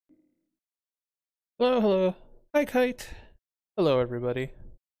Hello, hello. Hi, Kite. Hello, everybody.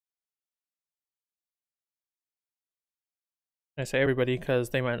 I say everybody because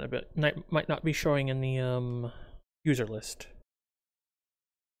they might not be showing in the user list.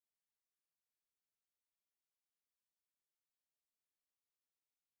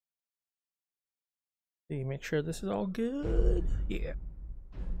 See, make sure this is all good. Yeah.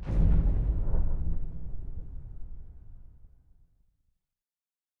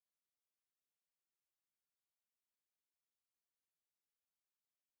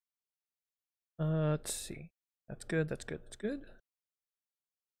 Let's see. That's good. That's good. That's good.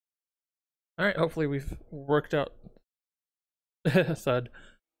 All right. Hopefully, we've worked out. Thud.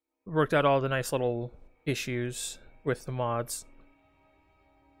 Worked out all the nice little issues with the mods.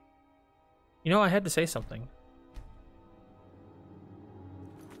 You know, I had to say something.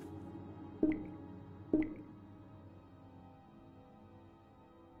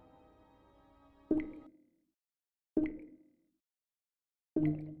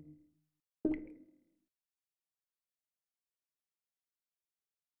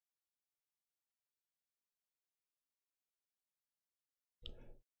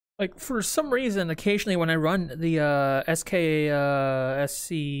 Like, for some reason, occasionally when I run the SC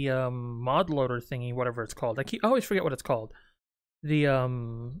mod loader thingy, whatever it's called, I always forget what it's called. The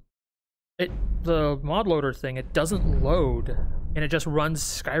the mod loader thing, it doesn't load, and it just runs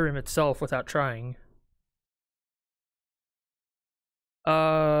Skyrim itself without trying.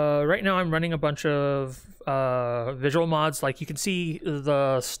 Right now I'm running a bunch of visual mods. Like, you can see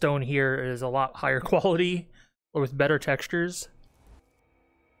the stone here is a lot higher quality with better textures.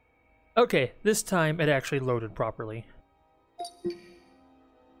 Okay, this time it actually loaded properly.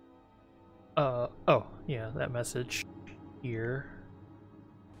 Oh, yeah, that message here.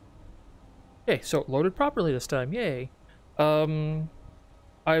 Okay, so it loaded properly this time, yay.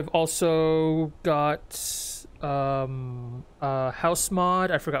 I've also got a house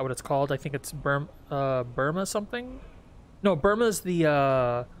mod. I forgot what it's called. I think it's Burma something? No, Burma's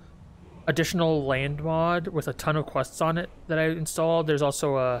the additional land mod with a ton of quests on it that I installed. There's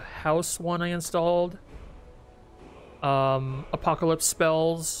also a house one I installed. Apocalypse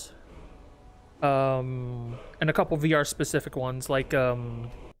spells. And a couple VR specific ones like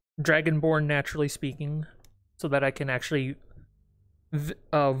Dragonborn, naturally speaking, so that I can actually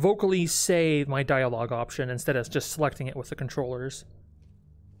vocally say my dialogue option instead of just selecting it with the controllers.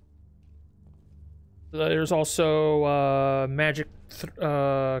 There's also magic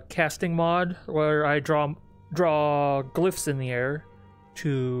casting mod where I draw glyphs in the air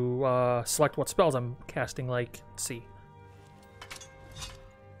to select what spells I'm casting. Like, let's see.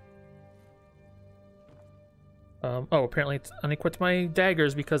 Oh, apparently it's unequipped my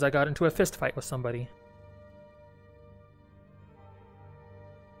daggers because I got into a fist fight with somebody.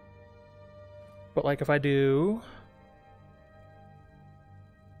 But like, if I do...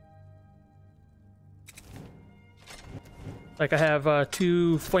 Like, I have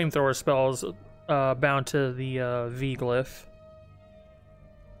 2 flamethrower spells bound to the V glyph.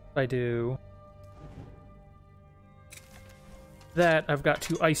 If I do that, I've got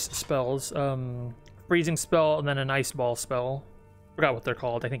 2 ice spells. Freezing spell and then an ice ball spell. Forgot what they're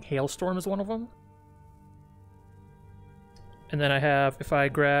called. I think Hailstorm is one of them. And then I have, if I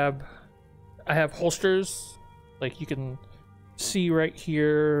grab... I have holsters, like you can see right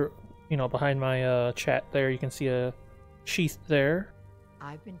here, you know, behind my chat there, you can see a sheath there.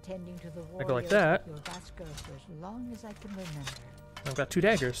 I've been tending to the I go like that. Your Vasco for as long as I can remember. I've got 2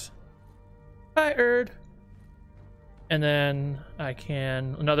 daggers. Hi, Erd. And then I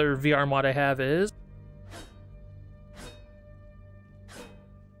can, another VR mod I have is,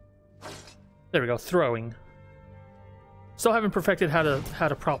 there we go, throwing. Still haven't perfected how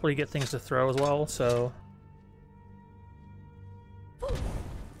to properly get things to throw as well, so...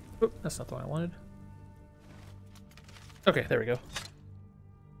 Oop, that's not the one I wanted. Okay, there we go.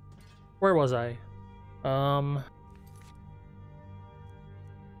 Where was I?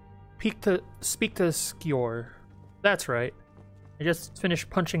 Speak to Skjor. That's right. I just finished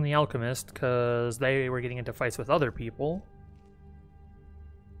punching the alchemist because they were getting into fights with other people.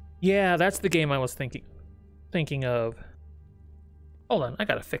 Yeah, that's the game I was thinking of. Hold on, I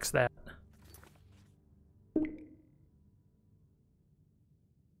gotta fix that.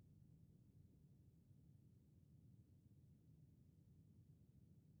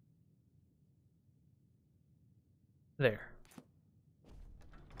 There.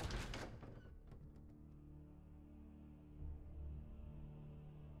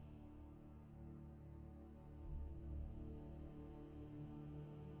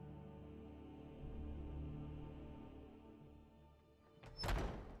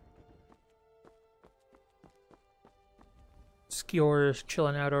 Skyor's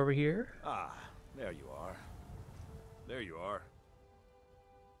chilling out over here. Ah, there you are. There you are.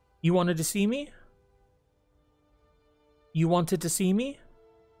 You wanted to see me? You wanted to see me?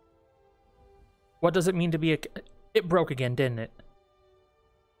 What does it mean to be a... It broke again, didn't it?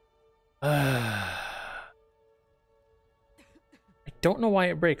 I don't know why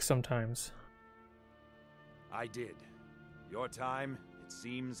it breaks sometimes. I did. Your time, it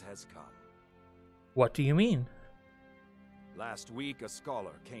seems, has come. What do you mean? Last week, a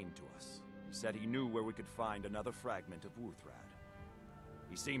scholar came to us. He said he knew where we could find another fragment of Wuthrad.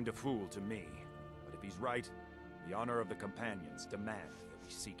 He seemed a fool to me, but if he's right, the honor of the companions demand that we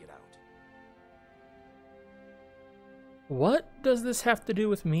seek it out. What does this have to do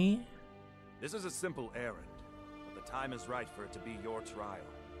with me? This is a simple errand, but the time is right for it to be your trial.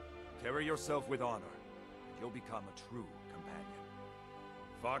 Carry yourself with honor, and you'll become a true companion.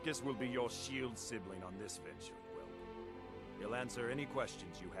 Farkas will be your shield sibling on this venture, Will. He'll answer any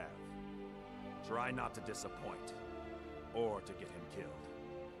questions you have. Try not to disappoint, or to get him killed.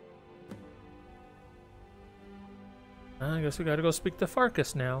 I guess we gotta go speak to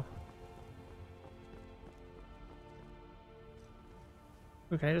Farkas now.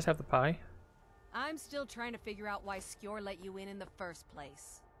 Ooh, can I just have the pie? I'm still trying to figure out why Skyor let you in the first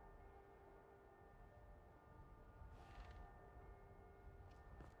place.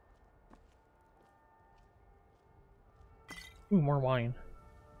 Ooh, more wine.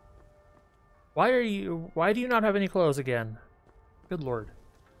 Why do you not have any clothes again? Good lord.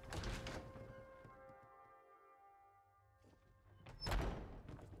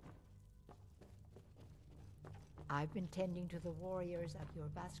 I've been tending to the warriors of your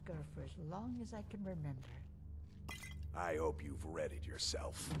Vasker for as long as I can remember. I hope you've readied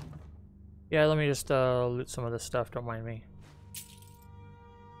yourself. Yeah, let me just loot some of this stuff, don't mind me.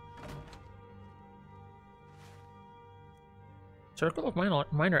 Circle of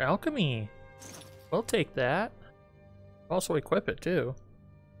Minor Alchemy. We'll take that. Also equip it too.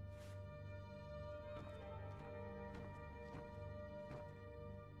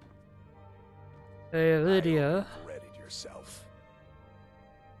 Hey, Lydia. Readied yourself.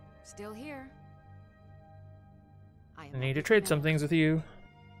 Still here. I need to trade some things with you.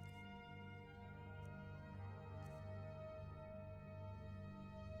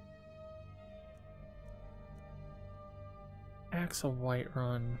 Axe of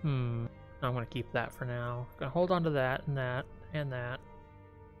Whiterun. I'm gonna keep that for now. Gonna hold on to that and that and that.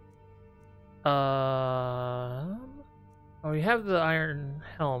 Oh, we have the Iron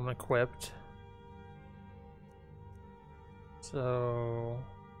Helm equipped. So,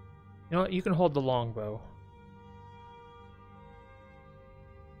 you know what? You can hold the longbow.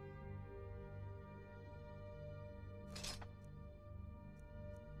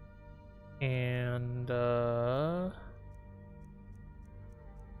 And,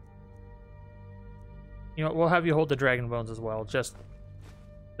 you know, we'll have you hold the dragon bones as well, just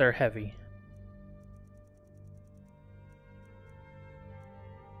they're heavy.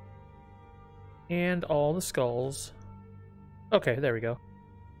 And all the skulls. Okay, there we go.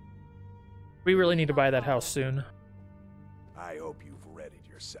 We really need to buy that house soon. I hope you've readied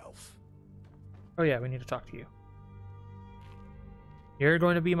yourself. Oh yeah, we need to talk to you. You're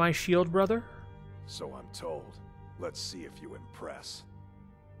going to be my shield brother? So I'm told. Let's see if you impress.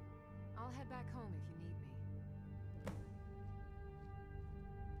 I'll head back home if you need me.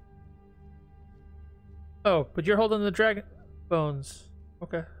 Oh, but you're holding the dragon bones.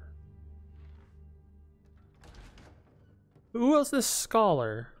 Okay. Who was this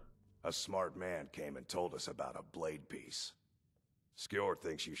scholar? A smart man came and told us about a blade piece. Skyor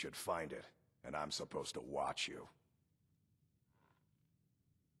thinks you should find it, and I'm supposed to watch you.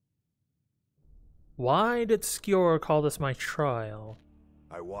 Why did Skyor call this my trial?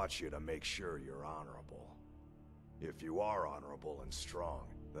 I watch you to make sure you're honorable. If you are honorable and strong,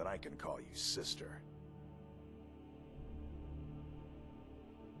 then I can call you sister.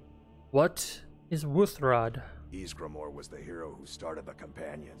 What is Wuthrad? Ysgramor was the hero who started the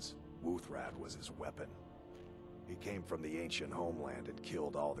Companions. Wuthrad was his weapon. He came from the ancient homeland and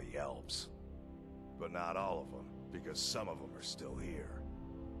killed all the elves. But not all of them, because some of them are still here.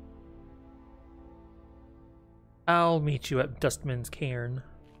 I'll meet you at Dustman's Cairn.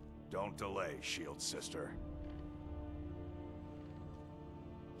 Don't delay, Shield Sister.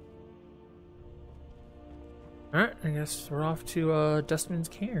 Alright, I guess we're off to Dustman's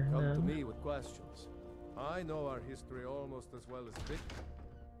Cairn. Come to me with questions. I know our history almost as well as Vic.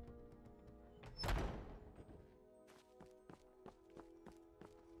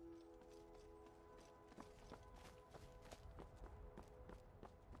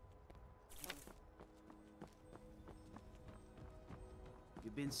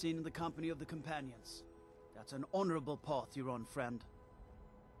 been seen in the company of the companions. That's an honorable path you're on, friend.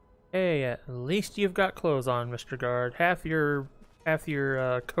 Hey, at least you've got clothes on, Mr. Guard. Half your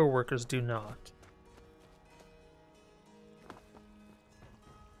co-workers do not.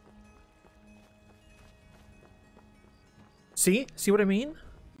 See? See what I mean?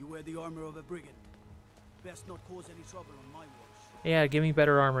 You wear the armor of a brigand. Best not cause any trouble on my watch. Yeah, give me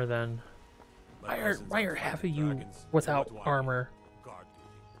better armor then. Why are half of you without armor? Guard duty.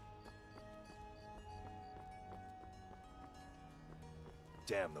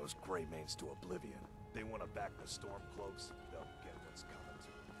 Damn those Greymanes to oblivion. They want to back the Stormcloaks, they'll get what's coming to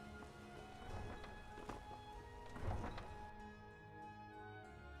them.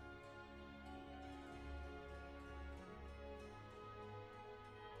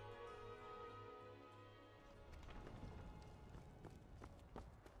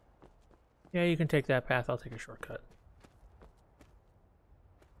 Yeah, you can take that path. I'll take a shortcut.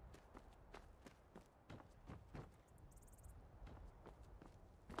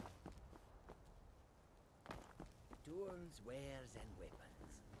 Tools, wares, and weapons,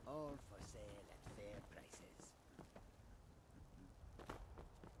 all for sale at fair prices.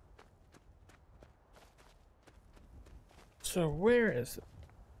 So where is it?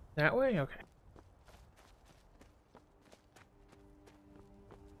 That way? Okay.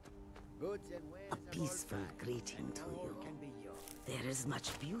 Goods and wares A peaceful greeting to you. can be yours. There is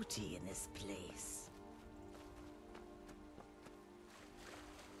much beauty in this place.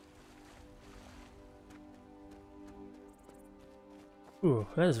 Ooh,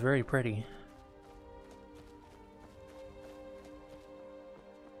 that is very pretty.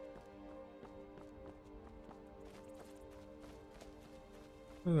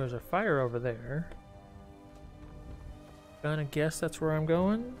 Ooh, there's a fire over there. Gonna guess that's where I'm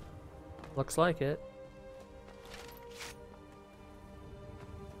going. Looks like it.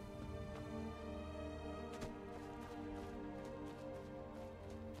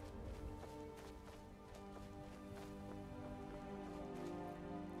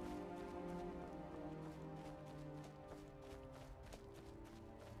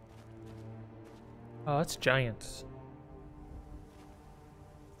 Oh, that's giants.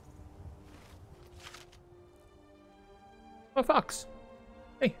 Oh, fox.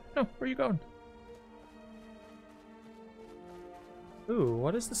 Hey, no, where are you going? Ooh,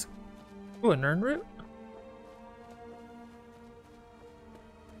 what is this? Ooh, a Nern root?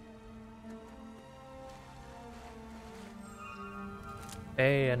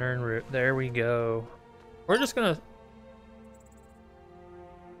 Hey, a Nern root. There we go. We're just gonna...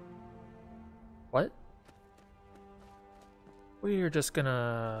 What? We're just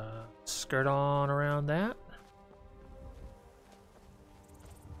gonna skirt on around that.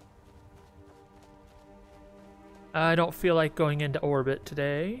 I don't feel like going into orbit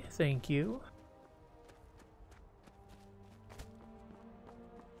today. Thank you.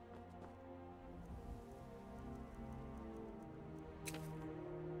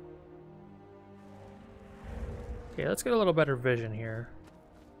 Okay, let's get a little better vision here.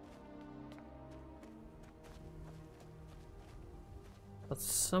 Let's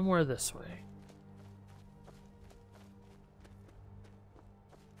somewhere this way.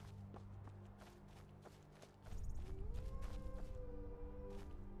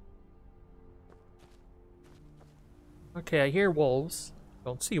 Okay, I hear wolves.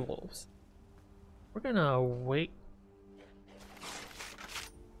 Don't see wolves. We're gonna wait.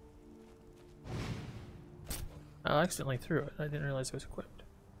 I accidentally threw it. I didn't realize it was equipped.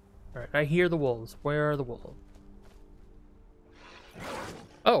 Alright, I hear the wolves. Where are the wolves?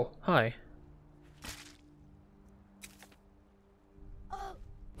 Oh, hi.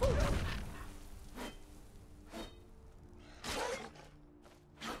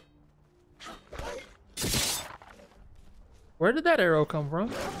 Where did that arrow come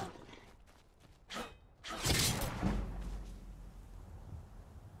from?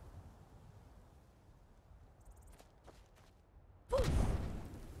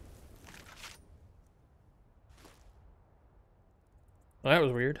 Well, that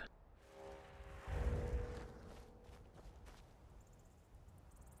was weird.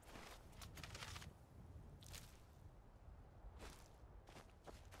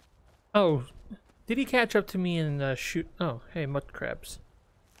 Oh, did he catch up to me and shoot? Oh, hey, mud crabs.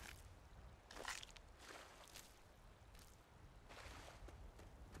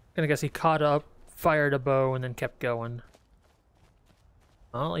 Gonna guess he caught up, fired a bow, and then kept going.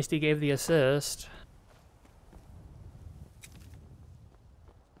 Well, at least he gave the assist.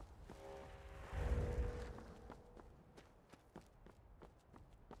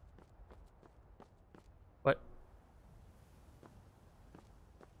 What?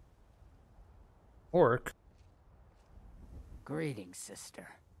 Orc? Greetings, sister.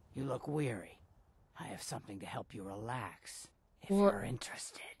 You look weary. I have something to help you relax, if What? you're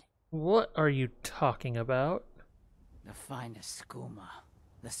interested. What are you talking about? The finest skooma,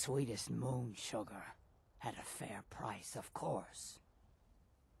 the sweetest moon sugar, at a fair price, of course.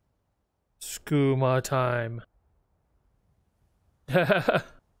 Skooma time.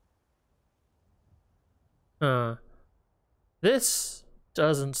 This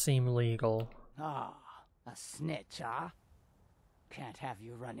doesn't seem legal. Ah, a snitch, huh? Can't have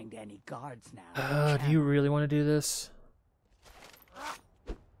you running to any guards now. Do you really want to do this?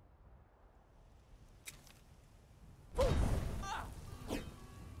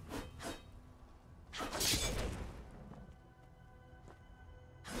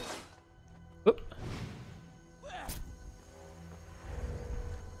 Oop.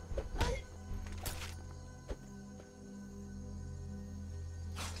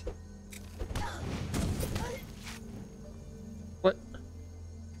 What?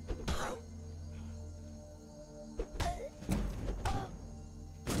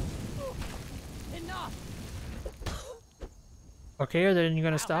 Enough! Okay, are then you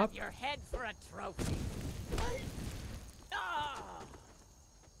gonna stop? Have your head for a trophy. Ah!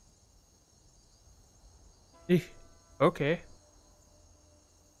 Okay.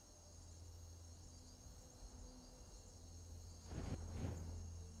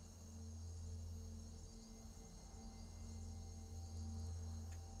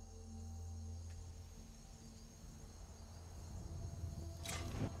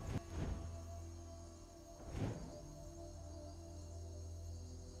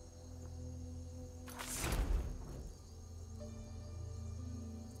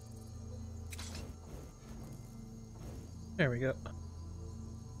 There we go.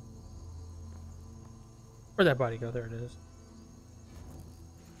 Where'd that body go? There it is.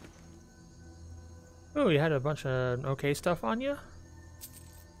 Oh, you had a bunch of okay stuff on you?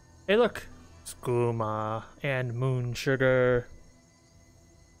 Hey, look. Skooma and moon sugar.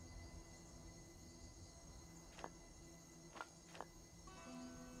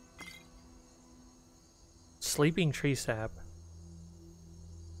 Sleeping tree sap.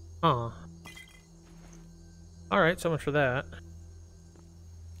 Huh. Alright, so much for that.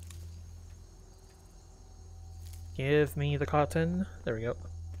 Give me the cotton. There we go.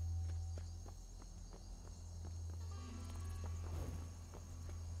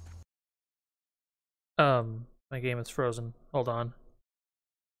 My game is frozen. Hold on.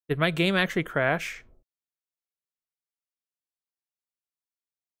 Did my game actually crash?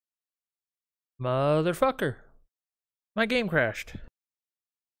 Motherfucker. My game crashed.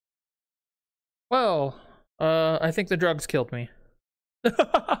 Well, I think the drugs killed me.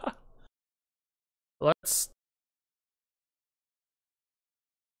 Let's...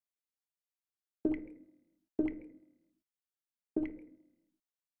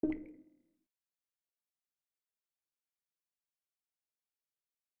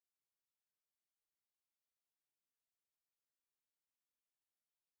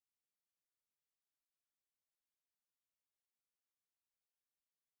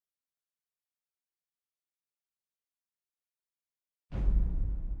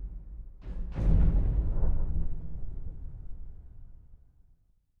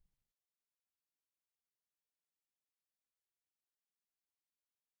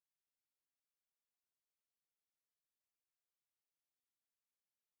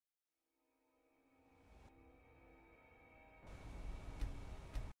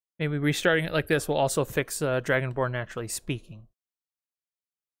 Maybe restarting it like this will also fix Dragonborn naturally speaking.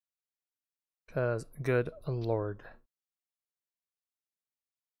 Because, good lord.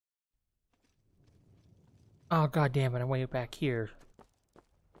 Oh, god damn it, I'm way back here.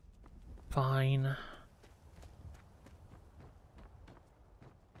 Fine.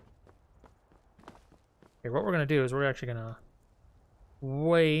 Okay, what we're gonna do is we're actually gonna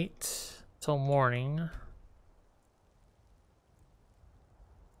wait till morning.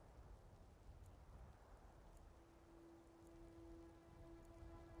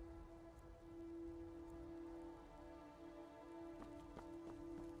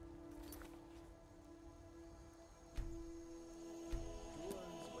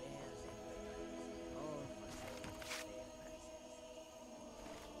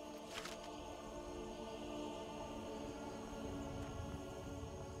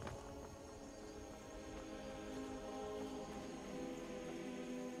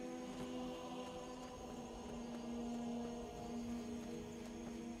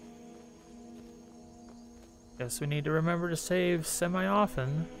 Guess we need to remember to save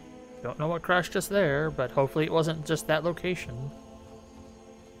semi-often. Don't know what crashed us there, but hopefully it wasn't just that location.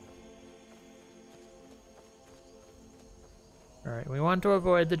 Alright, we want to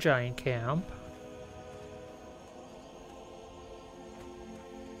avoid the giant camp.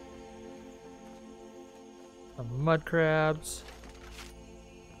 Some mud crabs.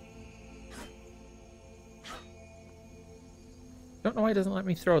 Don't know why it doesn't let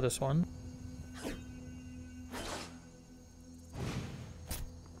me throw this one.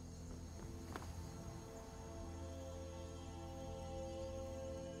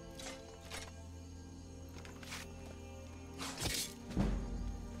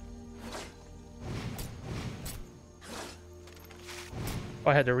 Oh,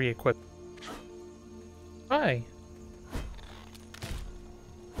 I had to re-equip. Hi.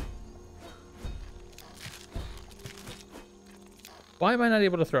 Why am I not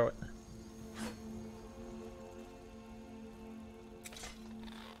able to throw it?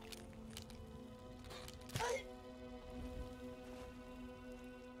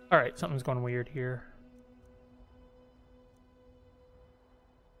 Alright, something's going weird here.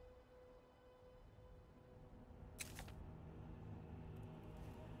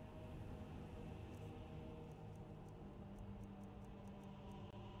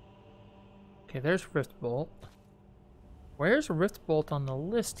 Okay, there's Rift Bolt. Where's Rift Bolt on the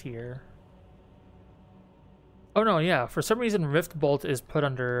list here? Oh no, yeah. For some reason, Rift Bolt is put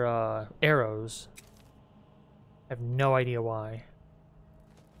under arrows. I have no idea why.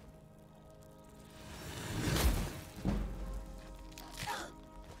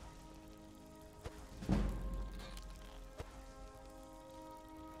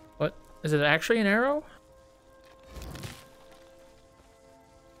 What? Is it actually an arrow?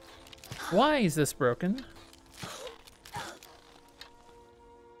 Why is this broken?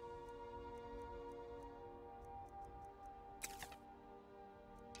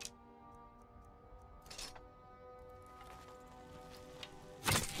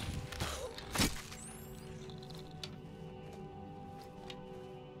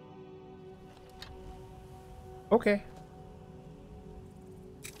 Okay.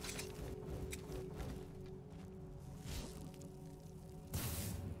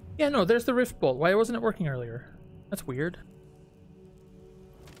 Yeah, no, there's the Rift Bolt. Why wasn't it working earlier? That's weird.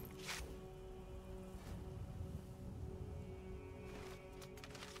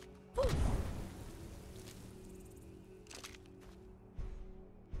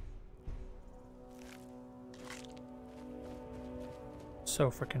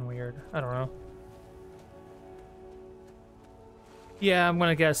 So freaking weird. I don't know. Yeah, I'm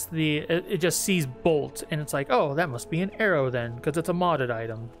gonna guess it just sees bolt and it's like, oh, that must be an arrow then, because it's a modded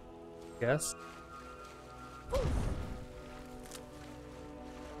item. Yes.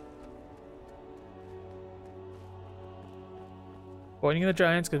 Avoiding the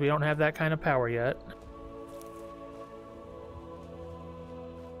giants because we don't have that kind of power yet.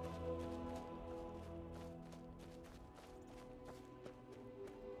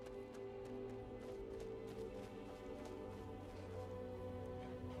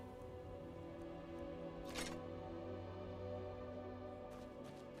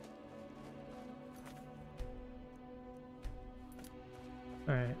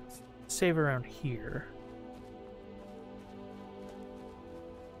 Alright, save around here.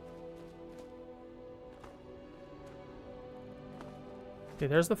 Okay,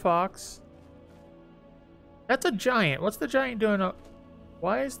 there's the fox. That's a giant. What's the giant doing?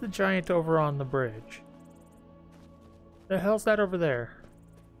 Why is the giant over on the bridge? The hell's that over there?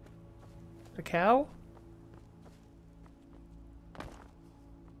 The cow?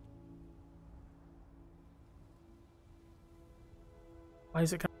 Why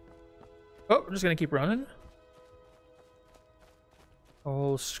is it coming? Oh, I'm just gonna keep running.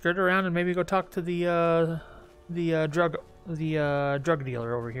 I'll skirt around and maybe go talk to the drug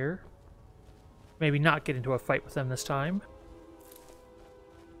dealer over here. Maybe not get into a fight with them this time.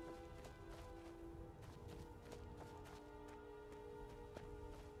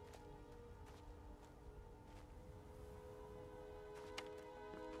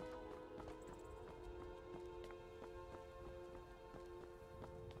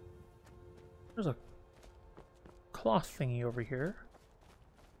 There's a cloth thingy over here.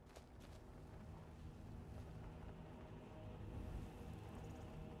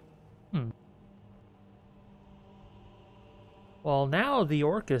 Well, now the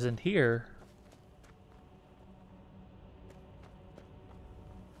orc isn't here.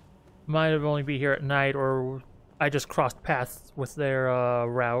 Might have only be here at night, or I just crossed paths with their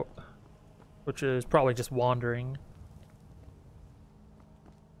route, which is probably just wandering.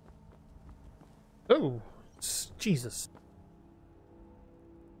 Oh, Jesus.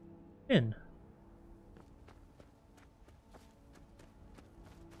 In.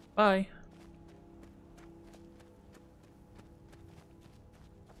 Bye.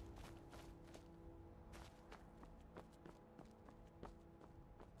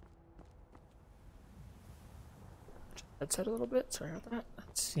 headset a little bit. Sorry about that.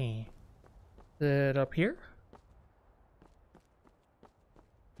 Let's see. Is it up here?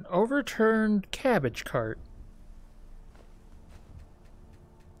 An overturned cabbage cart.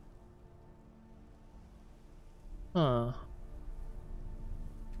 Huh.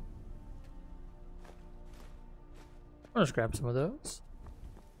 I'll just grab some of those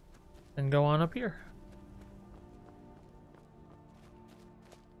and go on up here.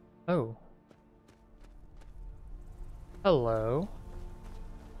 Oh. Hello.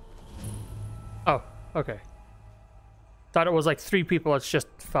 Oh, okay. Thought it was like 3 people, it's just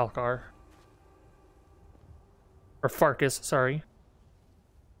Falcar. Or Farkas, sorry.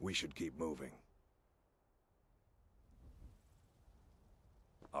 We should keep moving.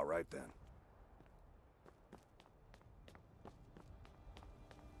 All right then.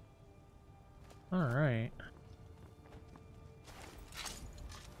 All right.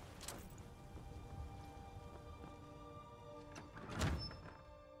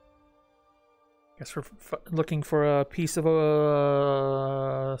 Guess we're looking for a piece of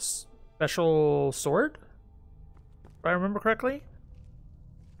a special sword, if I remember correctly.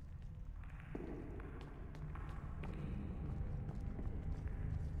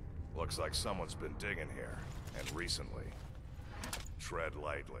 Looks like someone's been digging here, and recently. Tread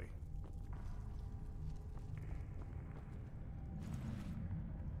lightly.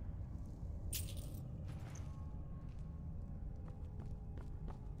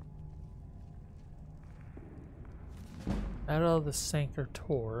 Out of the Sanctor.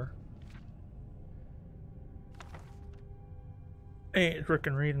 Ain't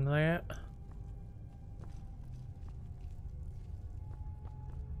frickin' reading that.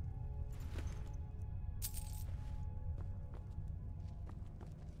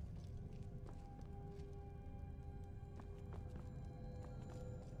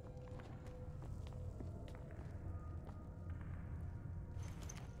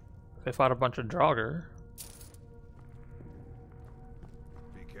 They fought a bunch of Draugr.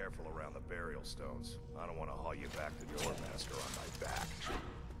 Be careful around the burial stones. I don't want to haul you back to your master on my back.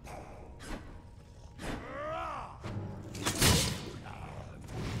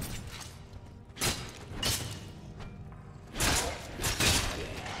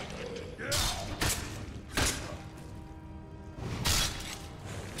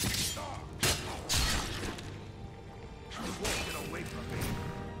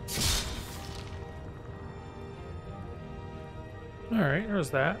 Alright, there's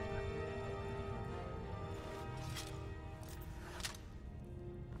that.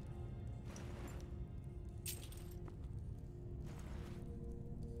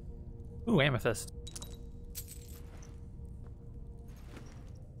 Ooh, amethyst.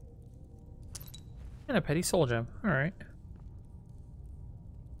 And a petty soul gem. Alright.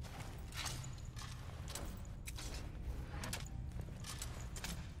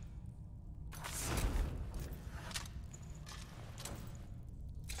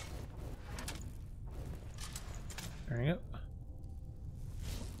 There you go.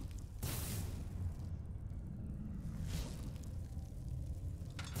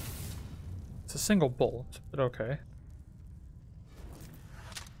 It's a single bolt, but okay.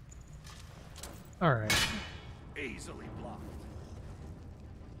 All right. Easily blocked.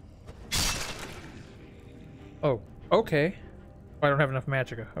 Oh, okay. I don't have enough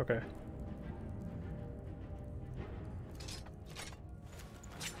magicka. Okay.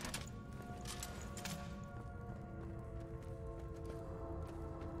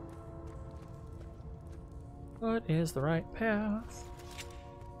 What is the right path?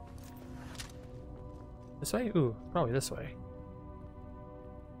 This way? Ooh, probably this way.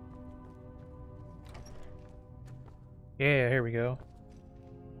 Yeah, here we go.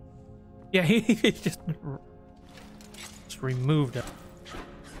 Yeah, he just removed it.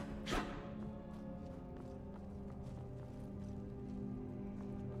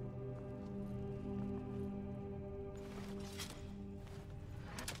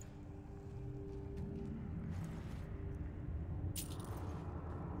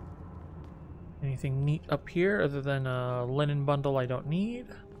 Anything neat up here other than a linen bundle I don't need?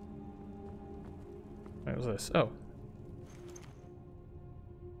 What was this? Oh.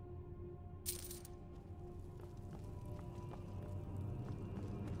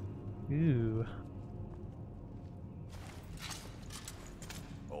 Ooh.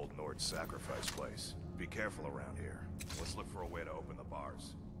 Old Nord sacrifice place. Be careful around here. Let's look for a way to open the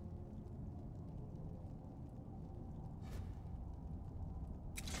bars.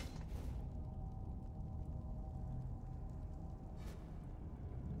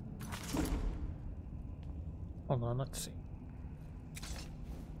 Hold on, let's see.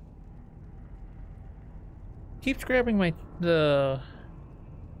 Keeps grabbing my the.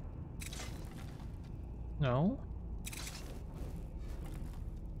 No.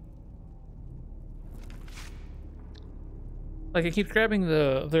 Like it keeps grabbing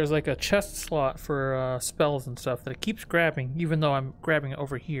the. There's like a chest slot for spells and stuff that it keeps grabbing, even though I'm grabbing it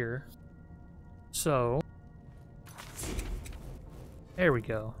over here. So. There we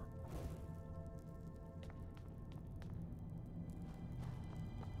go.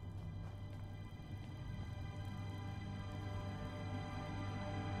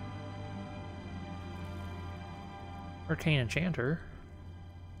 Arcane Enchanter.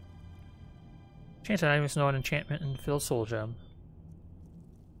 Enchanted items know an enchantment and fill soul gem.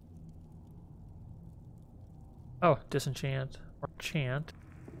 Oh, disenchant or enchant.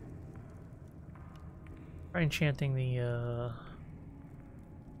 Try enchanting the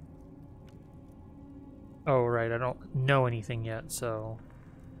Oh right, I don't know anything yet, so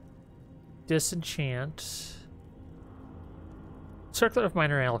disenchant. Circlet of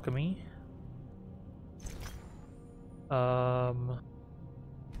Minor Alchemy.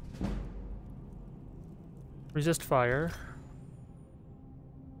 Resist fire.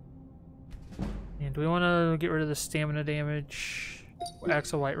 And do we want to get rid of the stamina damage?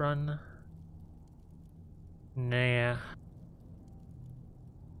 Axe a Whiterun? Nah.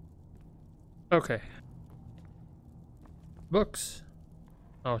 Okay. Books.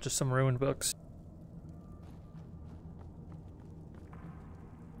 Oh, just some ruined books.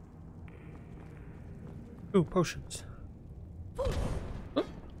 Ooh, potions. Oh.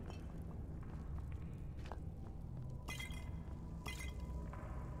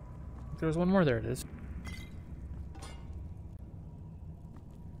 There's one more. There it is.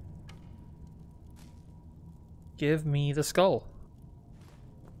 Give me the skull.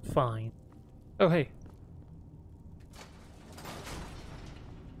 Fine. Oh, hey.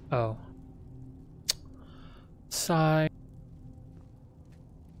 Oh. Sigh.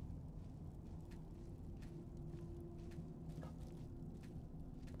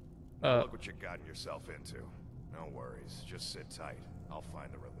 Look what you've gotten yourself into. No worries. Just sit tight. I'll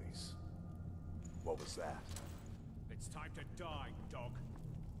find the release. What was that? It's time to die, dog.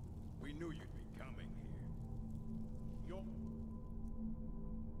 We knew you'd be coming here. Your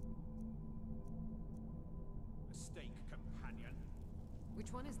mistake, companion.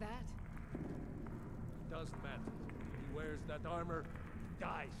 Which one is that? Doesn't matter. He wears that armor,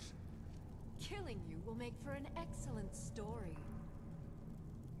 dies. Killing you will make for an excellent story.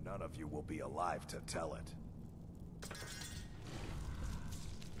 None of you will be alive to tell it.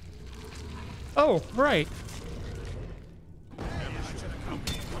 Oh, right.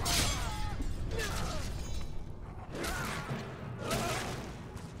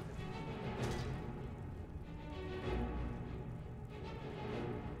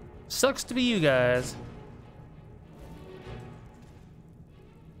 Sucks to be you guys.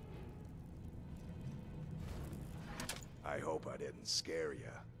 I hope I didn't scare you.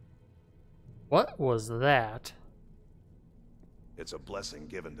 What was that? It's a blessing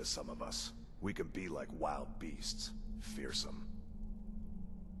given to some of us. We can be like wild beasts, fearsome.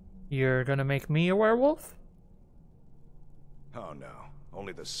 You're gonna make me a werewolf? Oh no,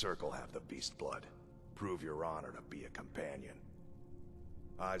 only the Circle have the beast blood. Prove your honor to be a companion.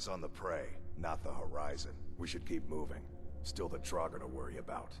 Eyes on the prey, not the horizon. We should keep moving. Still the Draugr to worry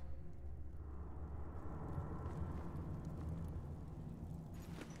about.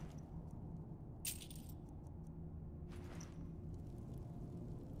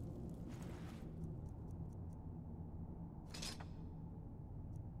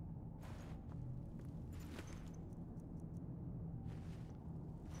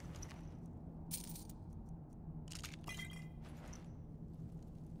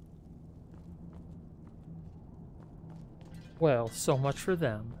 Well, so much for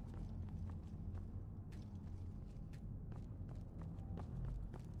them.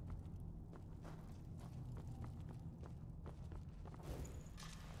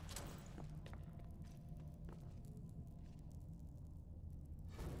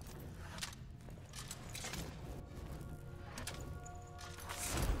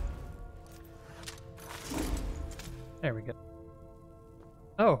 There we go.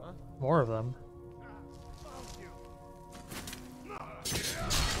 Oh, more of them.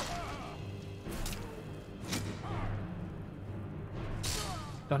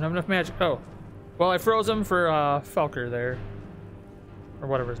 Don't have enough magic. Oh. Well, I froze him for Falker there. Or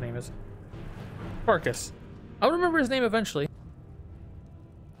whatever his name is. Farkas. I'll remember his name eventually.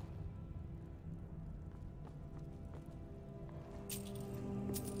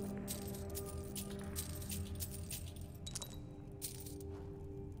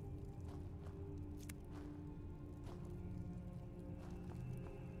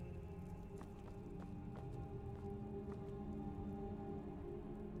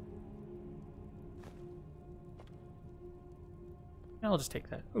 I'll just take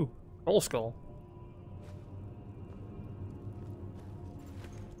that. Ooh, whole skull.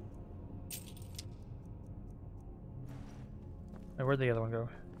 Where'd the other one go?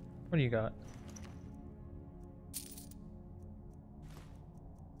 What do you got?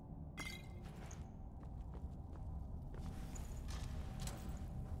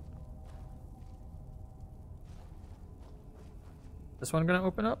 This one gonna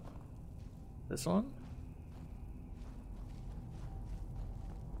open up? This one?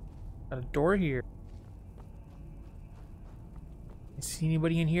 Got a door here. You see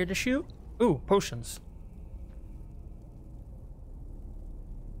anybody in here to shoot? Ooh, potions.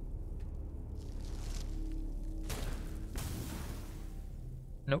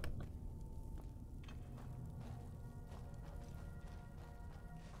 Nope.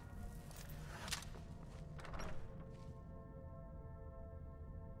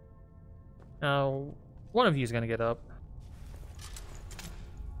 Now, one of you is gonna get up.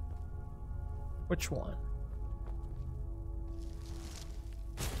 Which one?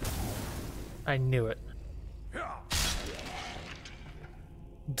 I knew it.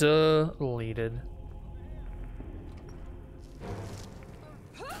 Deleted.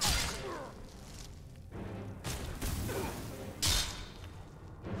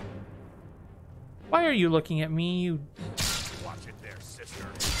 Why are you looking at me, you... Watch it there, sister.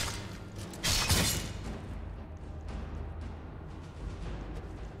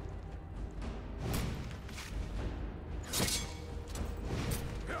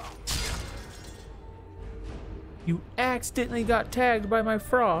 You accidentally got tagged by my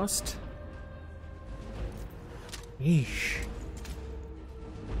frost. Yeesh.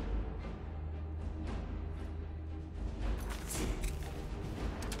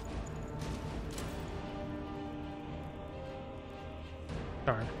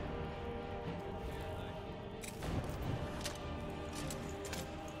 Darn.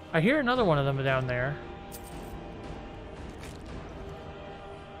 I hear another one of them down there.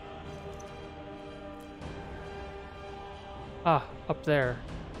 Ah, up there.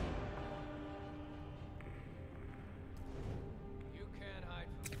 You can't hide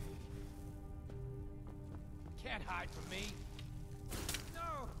from me. Can't hide from me.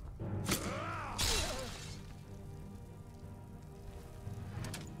 No.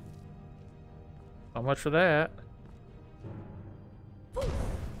 How much for that?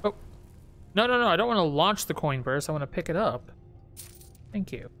 Oh. No, no, no. I don't want to launch the coin burst. I want to pick it up.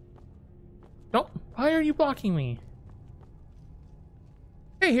 Thank you. No. Why are you blocking me?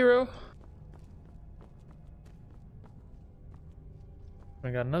 Hey, hero. We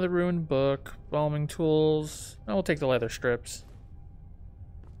got another ruined book, bombing tools. I will take the leather strips.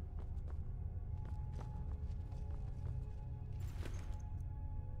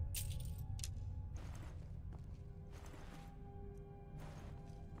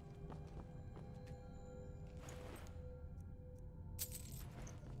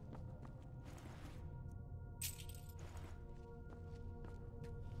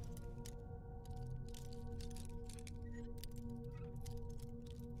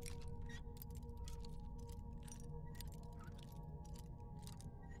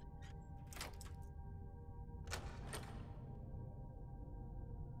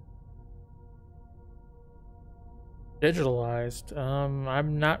 Digitalized.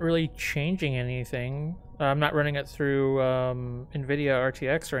 I'm not really changing anything. I'm not running it through NVIDIA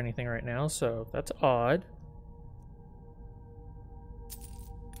RTX or anything right now, so that's odd.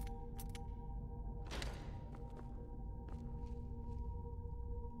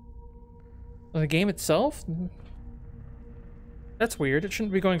 The game itself? That's weird. It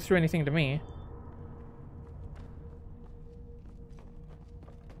shouldn't be going through anything to me.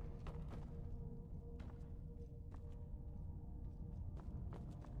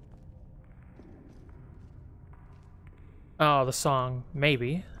 Oh, the song.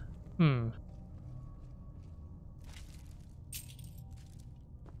 Maybe.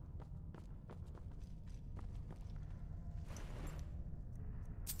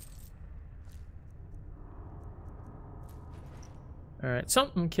 Alright,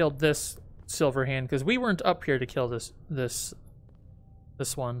 something killed this silver hand because we weren't up here to kill this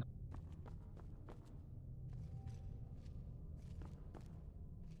one.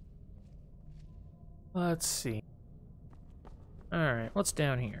 Let's see. Alright, what's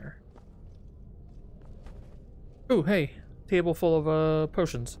down here? Oh, hey. Table full of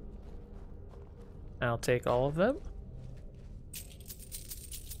potions. I'll take all of them.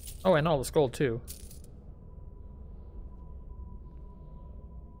 Oh, and all this gold too.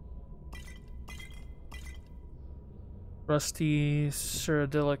 Rusty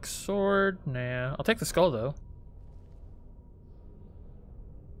Cyrodiilic sword. Nah, I'll take the skull though.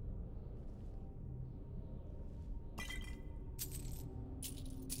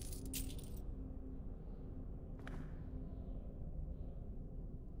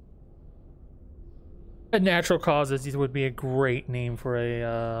 At natural causes, these would be a great name for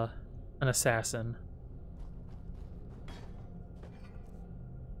a an assassin.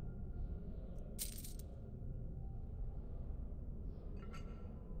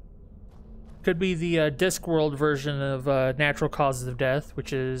 Could be the Discworld version of natural causes of death,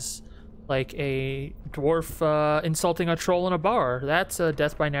 which is like a dwarf insulting a troll in a bar. That's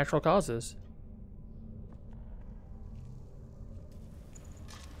death by natural causes.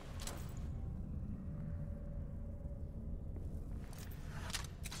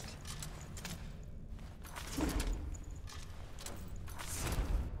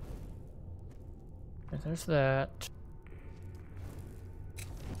 There's that.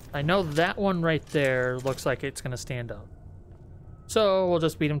 I know that one right there looks like it's gonna stand up. So we'll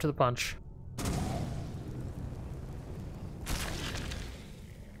just beat him to the punch.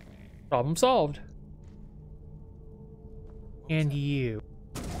 Problem solved. And you.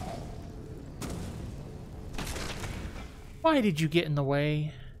 Why did you get in the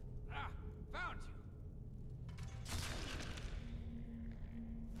way? Found you.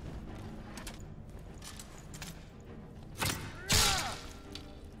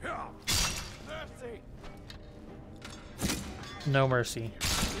 No mercy.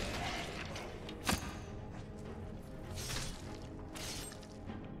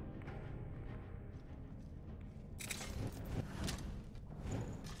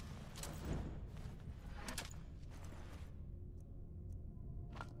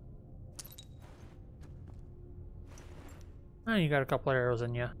 Oh, you got a couple arrows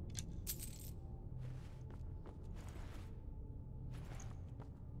in you.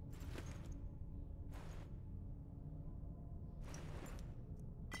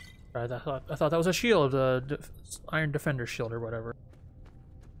 I thought that was a shield, Iron Defender shield or whatever.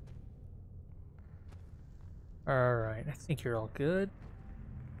 Alright, I think you're all good.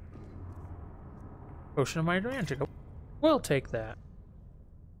 Potion of Magic. We'll take that.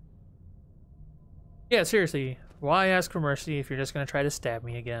 Yeah, seriously, why ask for mercy if you're just gonna try to stab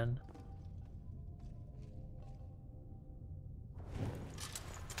me again?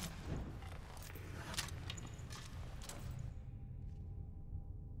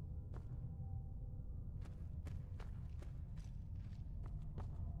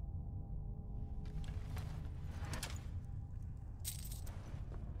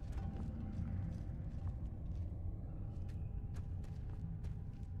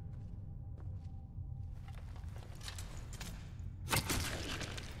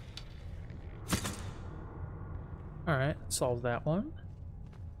 Alright, solve that one.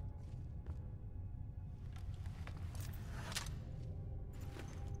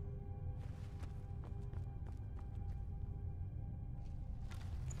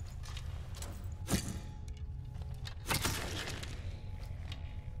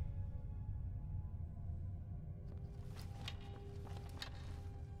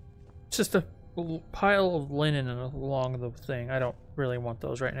 It's just a pile of linen along the thing. I don't really want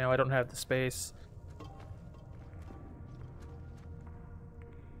those right now. I don't have the space.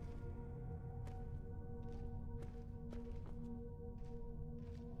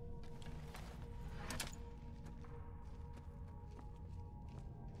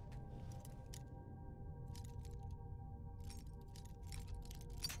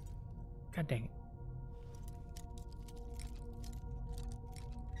 God dang it.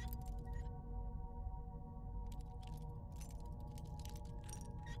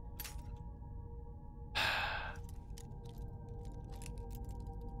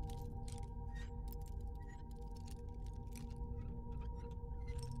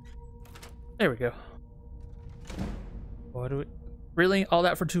 There we go. What do we... Really? All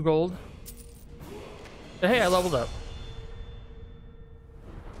that for 2 gold? But hey, I leveled up.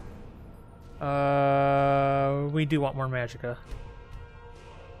 We do want more magicka.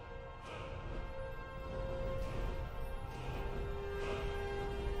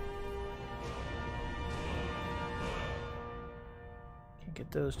 Can't get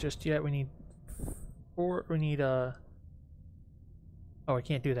those just yet. We need 4. We need oh, I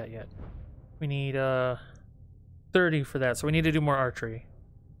can't do that yet. We need 30 for that, so we need to do more archery.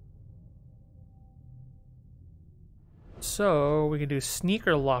 So we can do sneak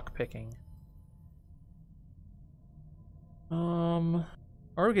or lock picking.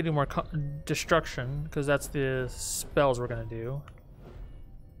 Or we could do more destruction, because that's the spells we're gonna do.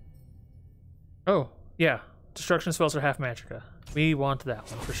 Oh, yeah. Destruction spells are half magicka. We want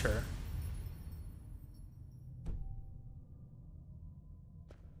that one for sure.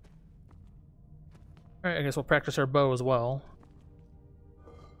 Alright, I guess we'll practice our bow as well.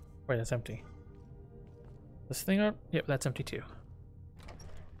 Wait, that's empty. This thing up? Yep, that's empty too.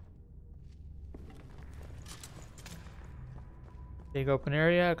 Big open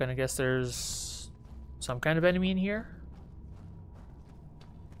area. Gonna guess there's some kind of enemy in here.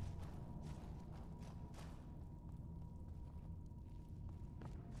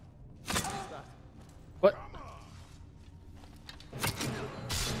 What?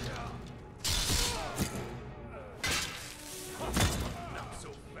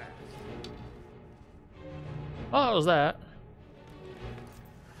 Oh, what was that?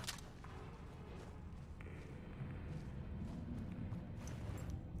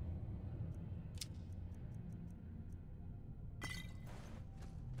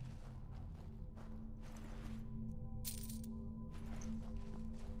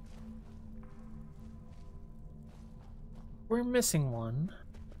 We're missing one.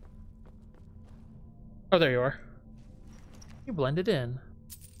 Oh, there you are. You blended in.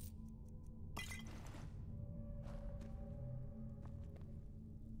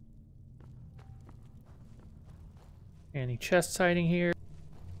 Any chests hiding here?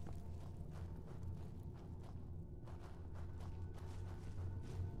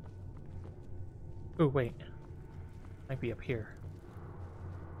 Oh, wait. Might be up here.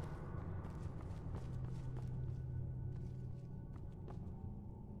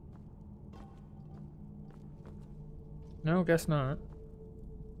 No, guess not.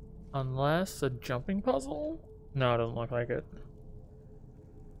 Unless a jumping puzzle? No, it doesn't look like it.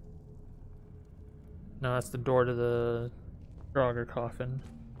 No, that's the door to the Draugr coffin.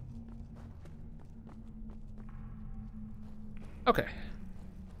 Okay.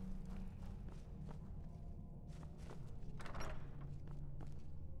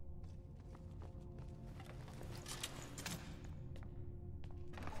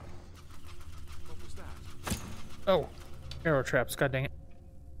 What was that? Oh, arrow traps, god dang it.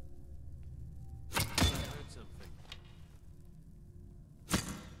 I heard something.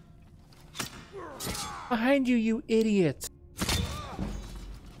 Behind you, you idiot!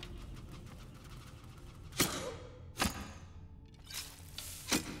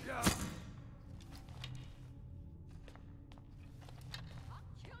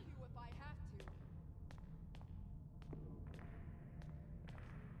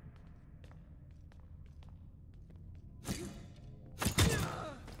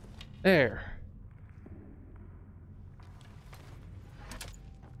 There.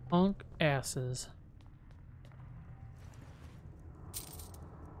 Punk asses.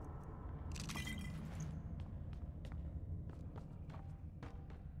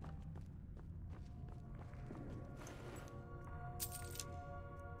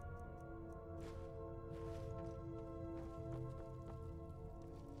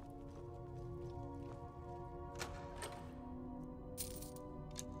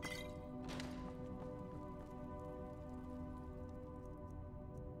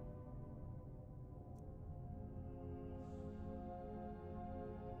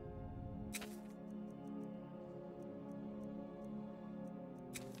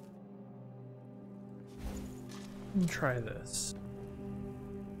 Let me try this.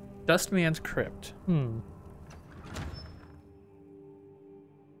 Dustman's Crypt.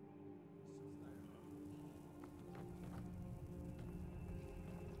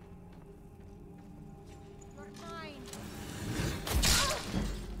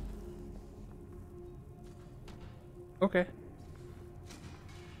 Okay.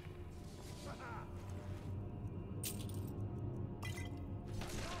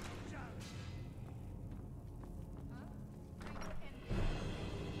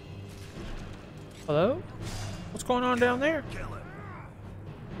 Hello? What's going on down there? Kill him.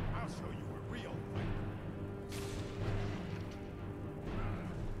 I'll show you a real fight.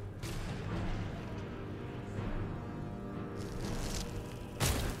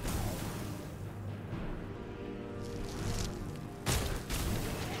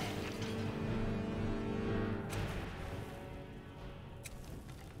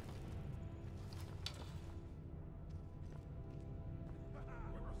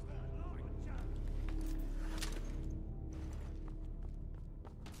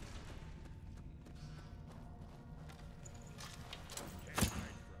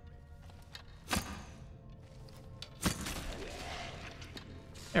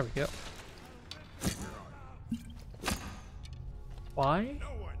 There we go. Why?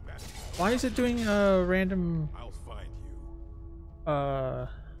 Why is it doing a random I'll find you. uh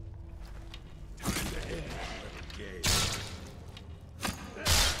Time to end the game.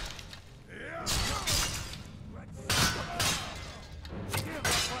 Give up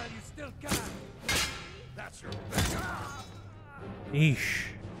while you still can. That's your best. Yeesh.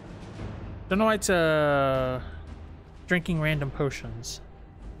 Don't know why it's drinking random potions.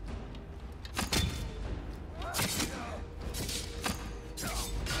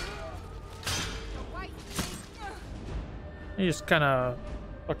 You just kind of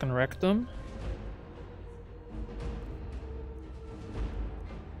fucking wrecked them.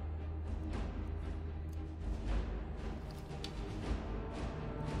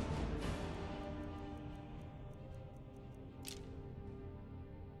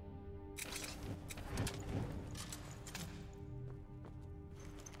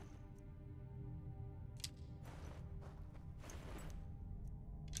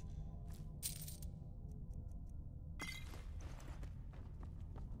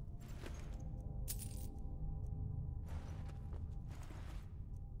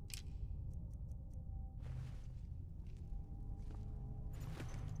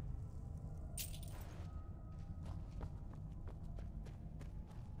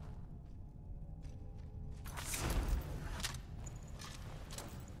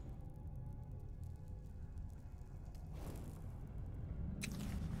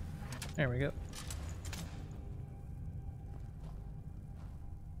 There we go.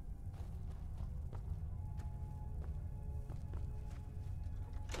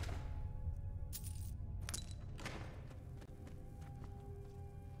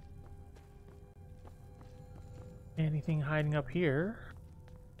 Anything hiding up here?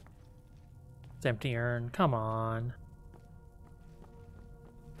 It's empty urn. Come on.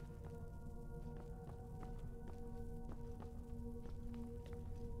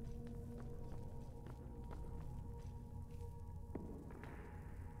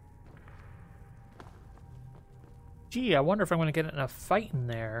 Gee, I wonder if I'm going to get in a fight in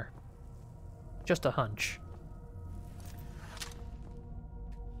there. Just a hunch.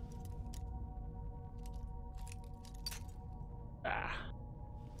 Ah.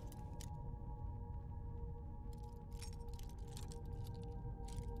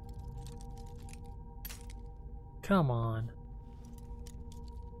 Come on.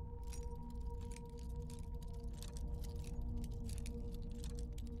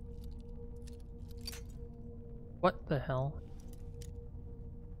 What the hell?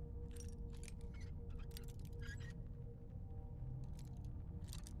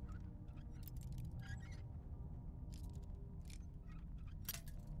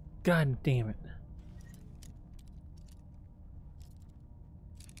 God damn it.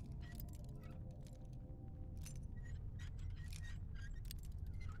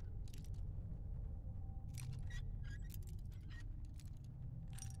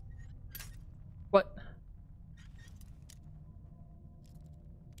 What?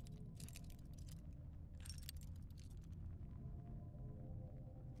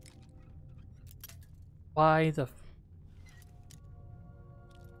 Why the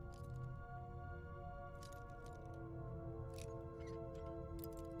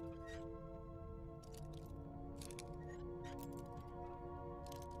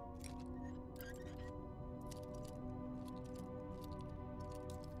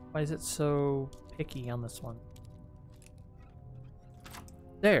why is it so picky on this one?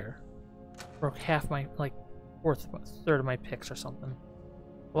 There. Broke half my, like, third of my picks or something.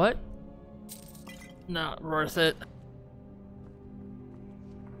 What? Not worth it.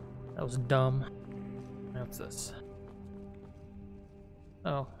 That was dumb. What's this?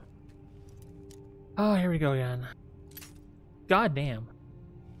 Oh. Oh, here we go again. God damn.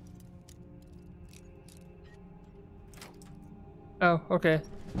 Oh, okay.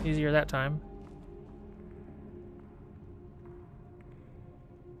 Easier that time.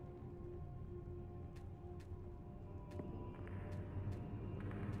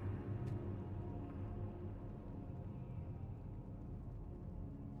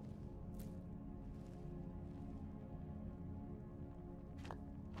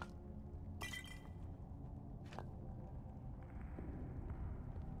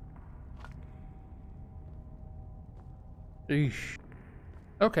 Eesh.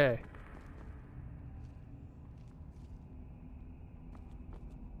 Okay.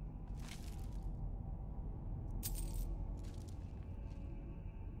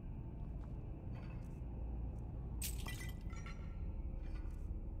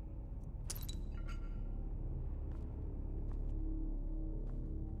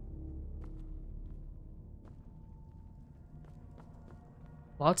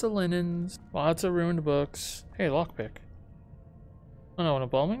 Lots of linens, lots of ruined books. Hey, lockpick. Oh no, an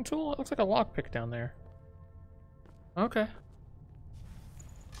embalming tool? It looks like a lockpick down there. Okay.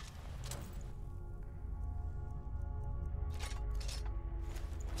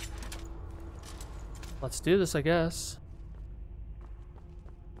 Let's do this, I guess.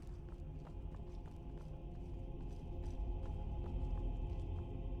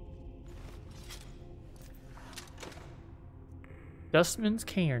 Dustman's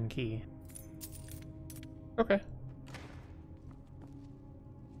cairn key. Okay.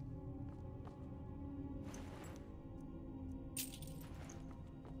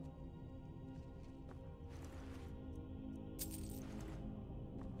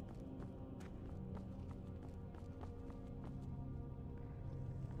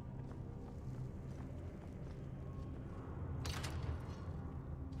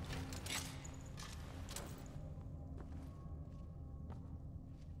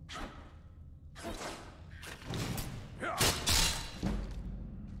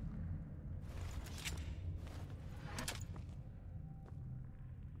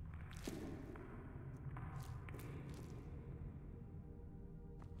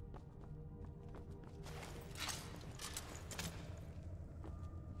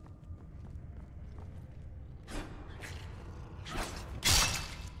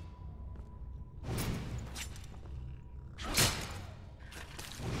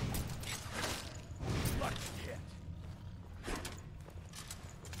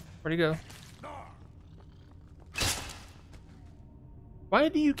 Where'd he go? Why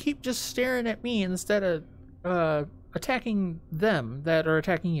do you keep just staring at me instead of attacking them that are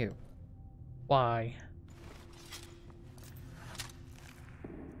attacking you? Why?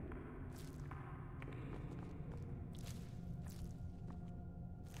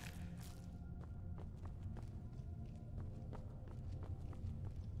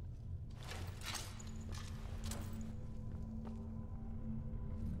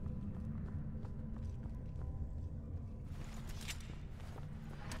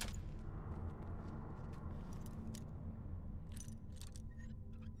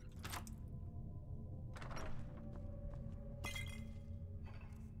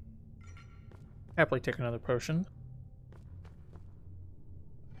 Happily take another potion.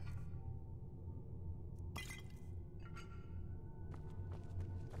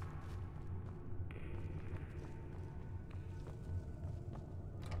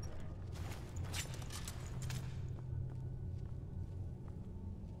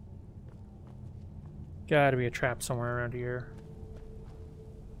 Gotta be a trap somewhere around here.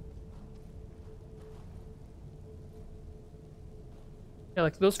 Yeah,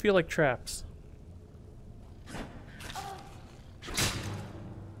 like those feel like traps.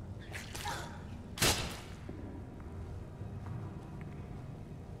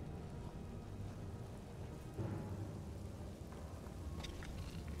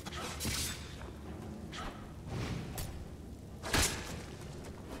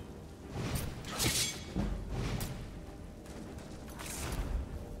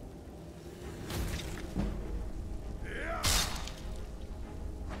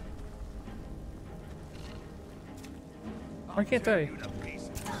 Why can't I?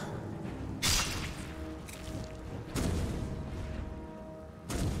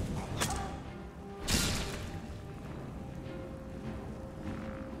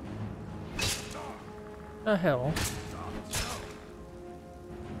 The hell?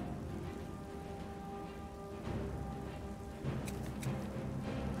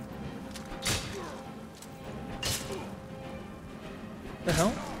 The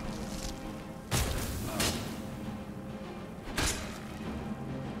hell?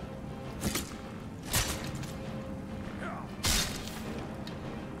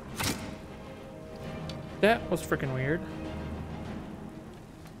 That was freaking weird.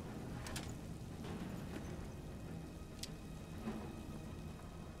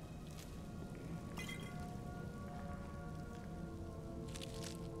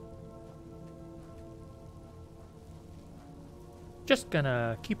 Just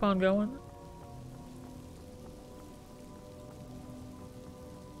gonna keep on going.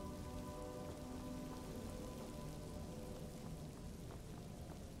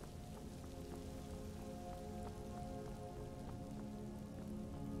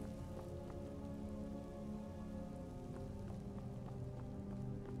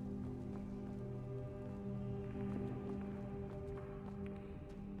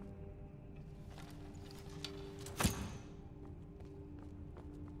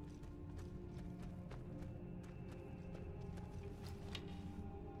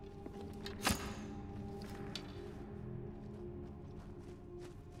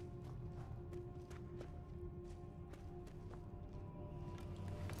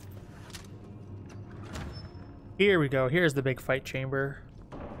 Here we go. Here's the big fight chamber.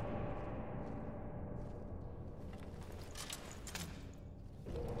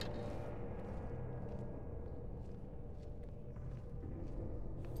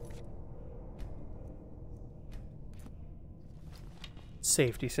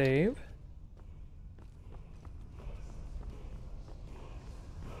 Safety save.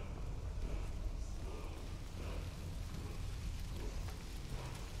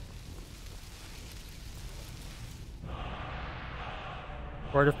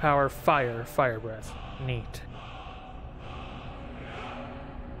 Word of power, fire, fire breath. Neat.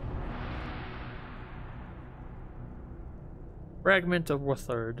 Fragment of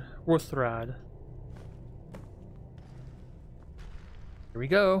Wuthrad. Here we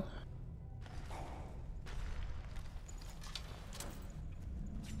go.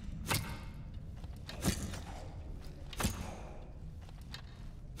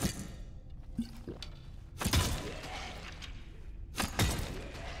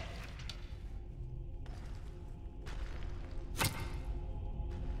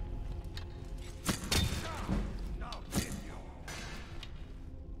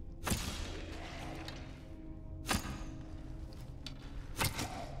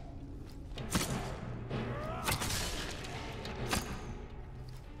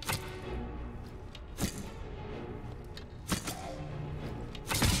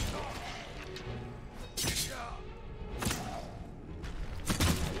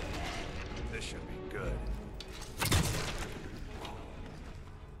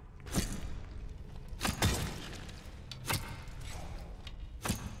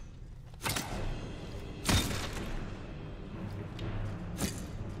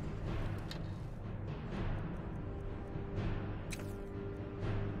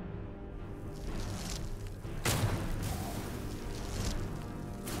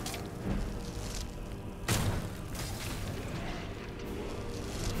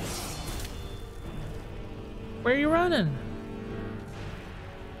 Where are you running?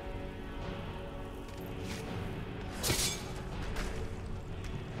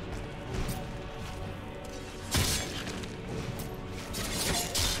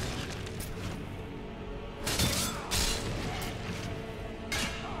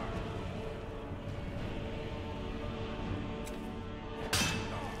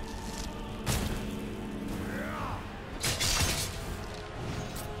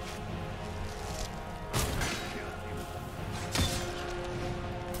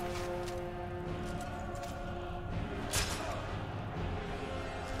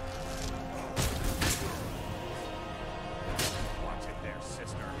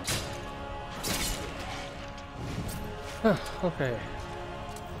 Okay.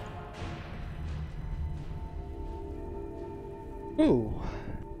 Ooh.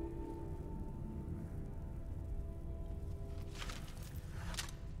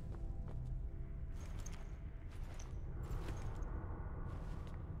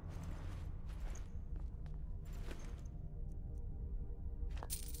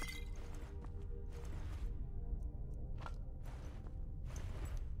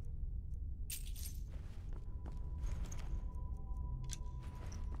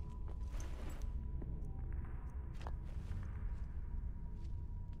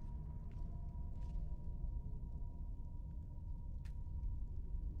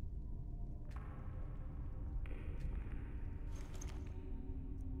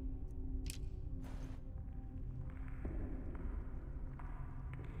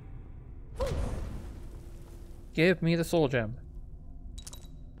 Give me the soul gem.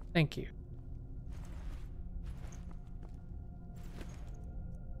 Thank you.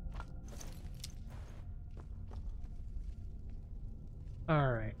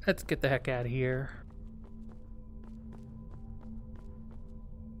 Alright, let's get the heck out of here.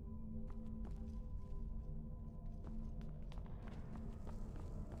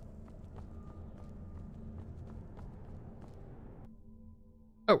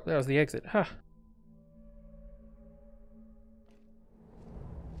 Oh, that was the exit. Huh.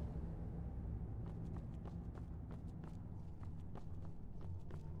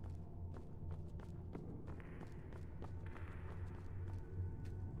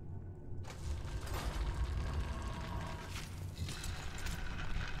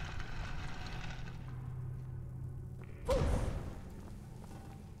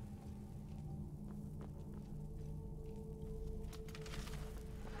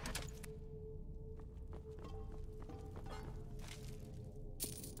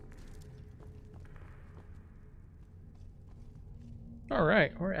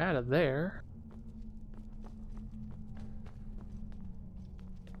 Alright, we're out of there.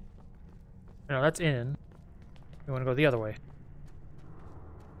 No, that's in. We want to go the other way.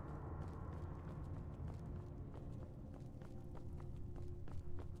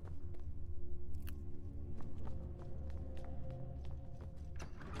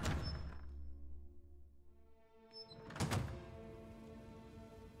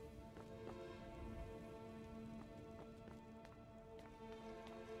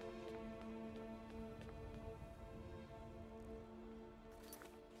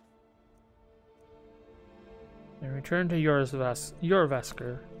 And return to your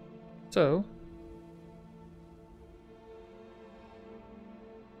Vasker. So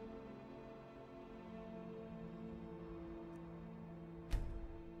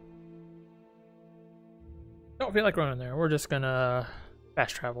don't feel like running there. We're just gonna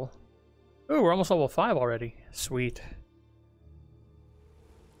fast travel. Ooh, we're almost level 5 already. Sweet.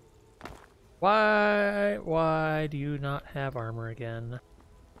 Why do you not have armor again?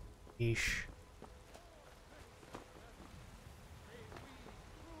 Yeesh.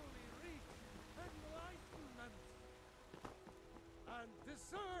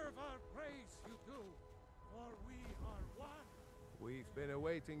 We've been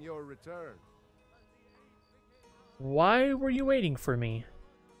awaiting your return. Why were you waiting for me?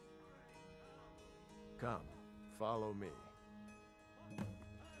 Come, follow me.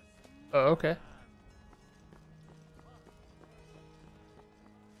 Oh, okay.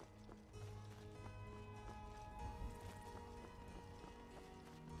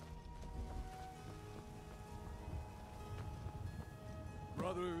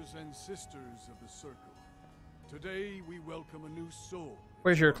 Brothers and sisters of the Circle, today we welcome a new soul.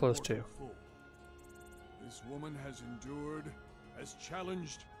 Where's your close to? This woman has endured, has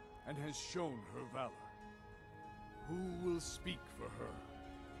challenged, and has shown her valor. Who will speak for her?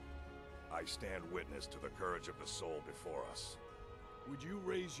 I stand witness to the courage of the soul before us. Would you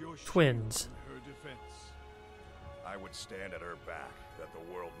raise your shield Twins. in her defense? I would stand at her back, that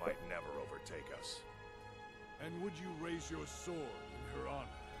the world might never overtake us. And would you raise your sword in her honor?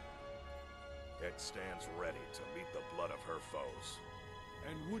 It stands ready to meet the blood of her foes.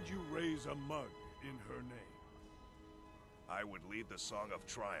 And would you raise a mug in her name? I would lead the Song of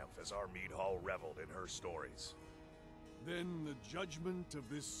Triumph as our mead hall reveled in her stories. Then the judgment of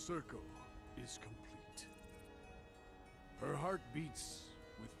this circle is complete. Her heart beats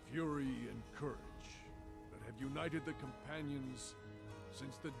with fury and courage that have united the companions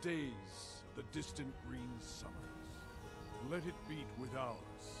since the days of the distant green summers. Let it beat with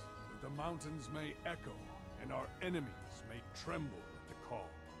ours, that the mountains may echo and our enemies may tremble at the call.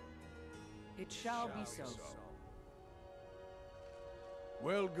 It shall be so.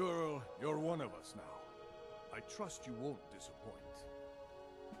 Well, girl, you're one of us now. I trust you won't disappoint.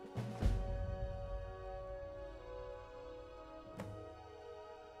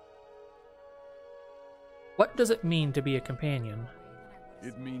 What does it mean to be a companion?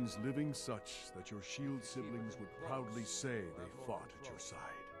 It means living such that your shield siblings would proudly say they fought at your side.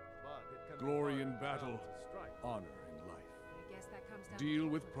 Glory in battle, honor in life. Deal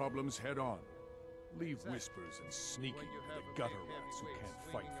with problems head on. Leave whispers and sneaking to the gutter rats who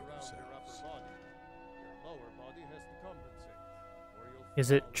can't fight for themselves.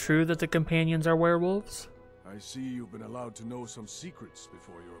 Is it true that the companions are werewolves? I see you've been allowed to know some secrets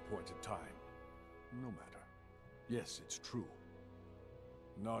before your appointed time. No matter. Yes, it's true.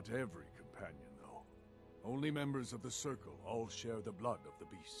 Not every companion, though. Only members of the Circle all share the blood of the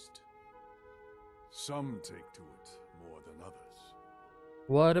beast. Some take to it more than others.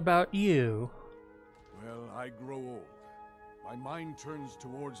 What about you? Well, I grow old. My mind turns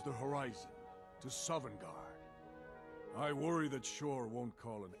towards the horizon, to Sovngarde. I worry that Shor won't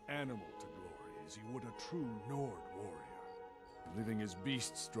call an animal to glory as he would a true Nord warrior. Living as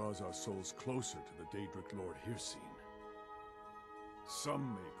beasts draws our souls closer to the Daedric Lord Hircine.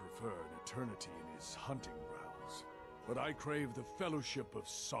 Some may prefer an eternity in his hunting grounds, but I crave the fellowship of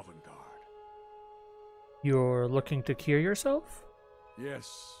Sovngarde. You're looking to cure yourself?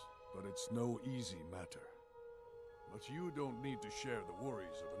 Yes, but it's no easy matter. But you don't need to share the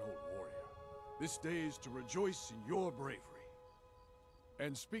worries of an old warrior. This day is to rejoice in your bravery.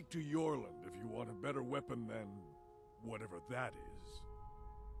 And speak to Yorland if you want a better weapon than whatever that is.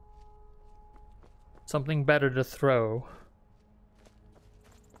 Something better to throw.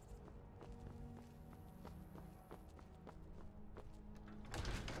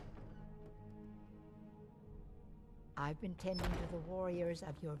 I've been tending to the warriors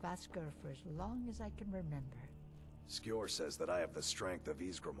of your Vasker for as long as I can remember. Skjor says that I have the strength of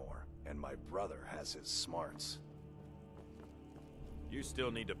Ysgramor, and my brother has his smarts. You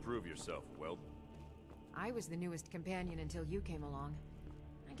still need to prove yourself, Whelp. I was the newest companion until you came along.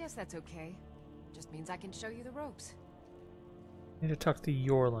 I guess that's okay. Just means I can show you the ropes. Need to talk to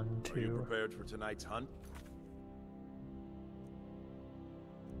Yorland too. Are you prepared for tonight's hunt?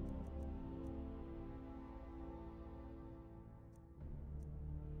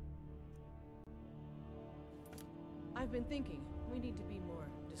 I've been thinking, we need to be more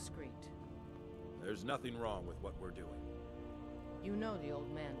discreet. There's nothing wrong with what we're doing. You know the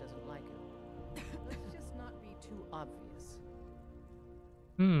old man doesn't like it. Let's just not be too obvious.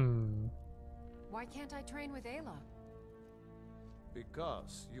 Why can't I train with Ayla?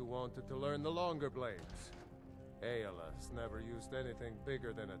 Because you wanted to learn the longer blades. Ayla's never used anything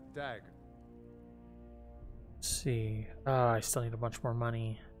bigger than a dagger. Let's see. I still need a bunch more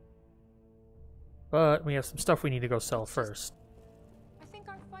money. But we have some stuff we need to go sell first. I think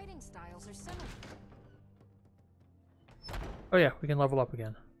our fighting styles are similar. Oh yeah, we can level up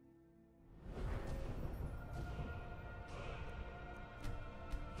again.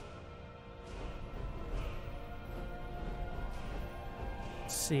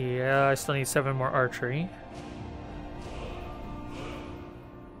 Let's see, I still need 7 more archery.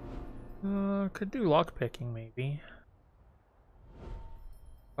 Could do lockpicking maybe.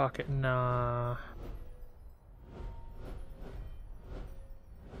 Rocket, nah.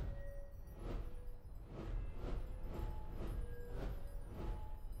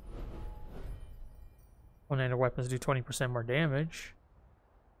 One-handed weapons do 20% more damage.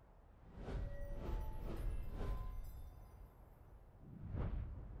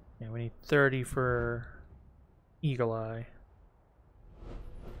 Yeah, we need 30 for Eagle Eye.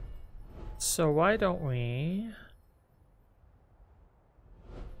 So why don't we...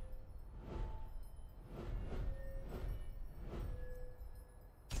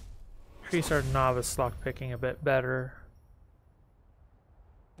 increase our novice lockpicking a bit better.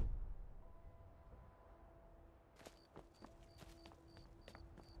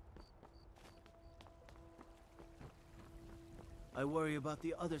 I worry about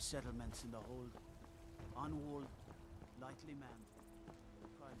the other settlements in the hold. unwalled, lightly manned.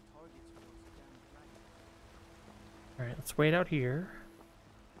 Prime targets for those damn dragons. Alright, let's wait out here.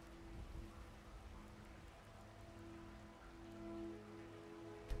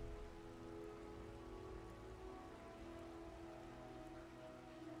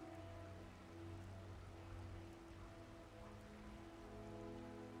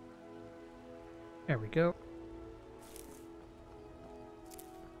 There we go.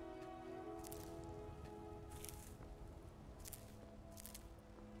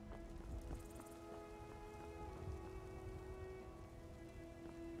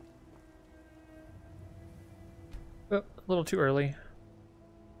 Oh, a little too early.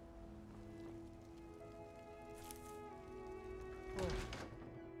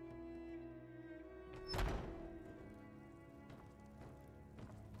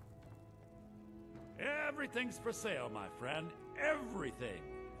 Everything's for sale, my friend. Everything.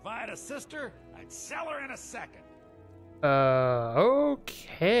 If I had a sister, I'd sell her in a second.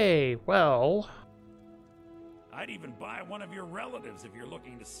 Okay, well. I'd even buy one of your relatives if you're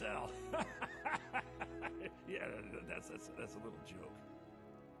looking to sell. Yeah, that's a little joke.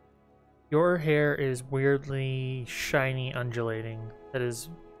 Your hair is weirdly shiny, undulating. That is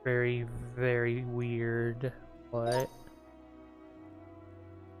very, very weird. What?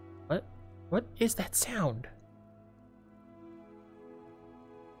 What is that sound?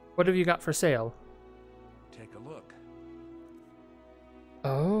 What have you got for sale? Take a look.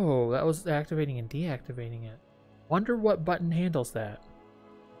 Oh, that was activating and deactivating it. Wonder what button handles that.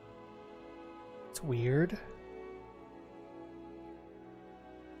 It's weird.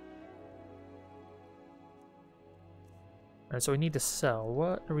 Alright, so we need to sell.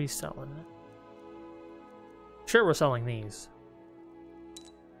 What are we selling? Sure, we're selling these.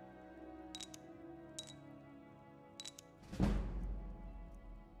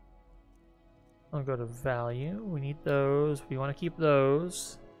 I'll go to value. We need those. We want to keep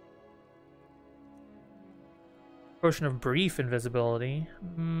those. Potion of brief invisibility.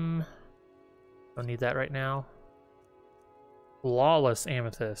 Don't need that right now. Flawless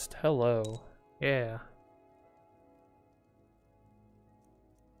amethyst. Hello. Yeah.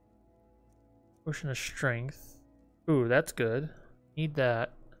 Potion of strength. Ooh, that's good. Need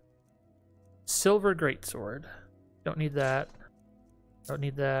that. Silver greatsword. Don't need that. Don't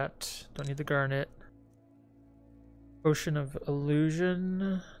need that. Don't need the garnet. Potion of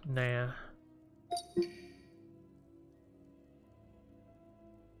illusion. Nah.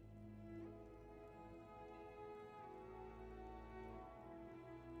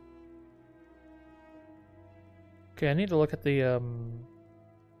 Okay, I need to look at the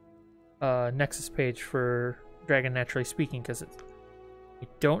Nexus page for Dragon Naturally Speaking, because I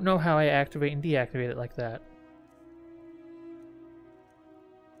don't know how I activate and deactivate it like that.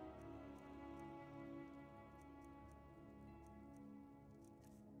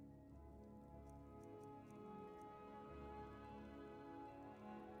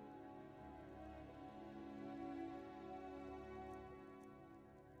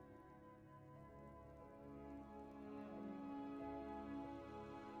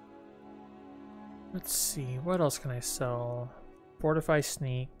 Let's see, what else can I sell? Fortify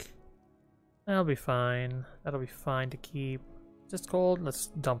Sneak. That'll be fine. That'll be fine to keep. Just gold? Let's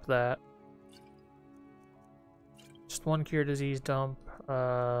dump that. Just one cure disease dump.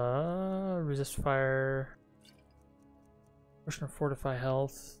 Resist fire. Potion of Fortify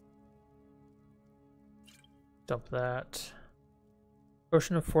Health. Dump that.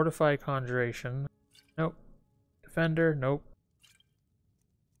 Potion of Fortify Conjuration. Nope. Defender? Nope.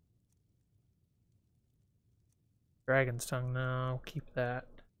 Dragon's Tongue, no, keep that.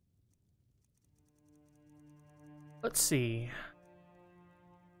 Let's see.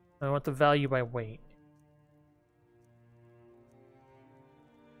 I want the value by weight.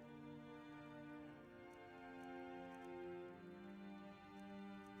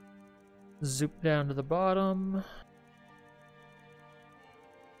 Zoop down to the bottom.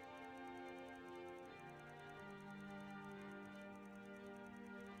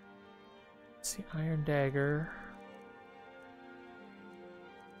 Let's see, Iron Dagger.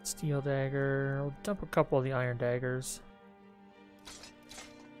 Steel Dagger. I'll dump a couple of the Iron Daggers.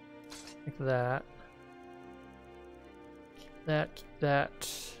 Like that. Keep that, keep that.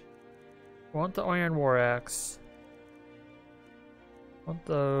 Want the Iron War Axe. Want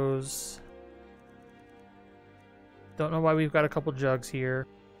those. Don't know why we've got a couple jugs here.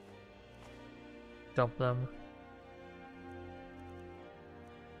 Dump them.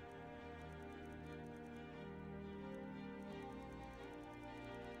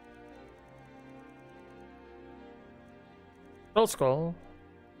 Skull.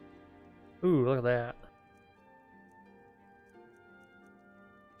 Ooh, look at that.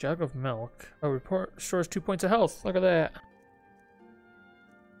 Jug of milk. Oh, report restores 2 points of health. Look at that.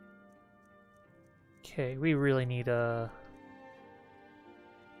 Okay, we really need a...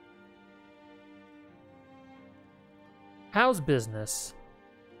 How's business?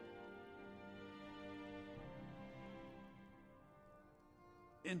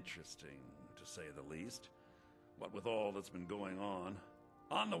 Interesting, to say the least. What with all that's been going on.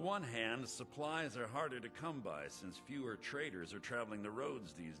 On the one hand, supplies are harder to come by since fewer traders are traveling the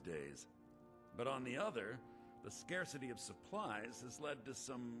roads these days. But on the other, the scarcity of supplies has led to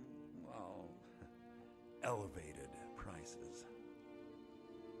some, well, elevated prices.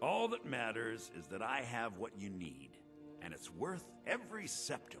 All that matters is that I have what you need, and it's worth every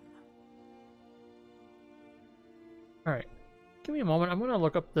septum. Alright. Give me a moment. I'm going to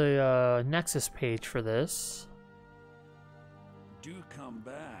look up the Nexus page for this. Do come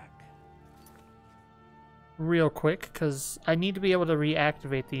back. Real quick, because I need to be able to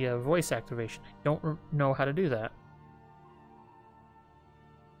reactivate the voice activation. I don't know how to do that.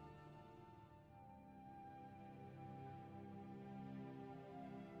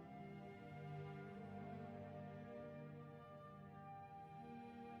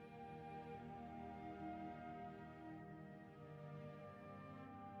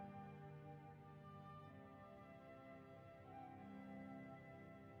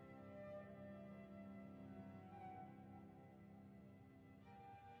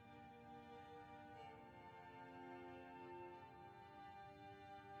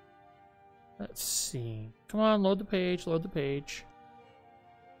 Let's see. Come on, load the page, load the page.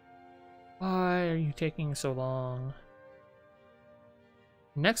 Why are you taking so long?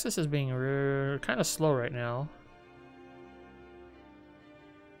 Nexus is being kind of slow right now.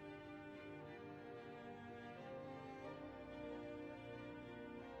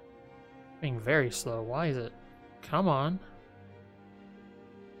 Being very slow. Why is it? Come on.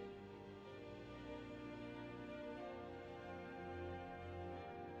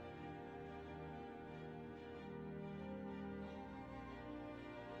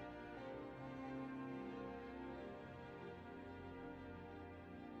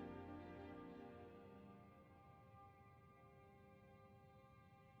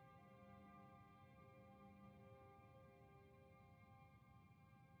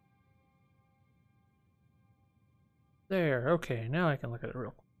 There, okay, now I can look at it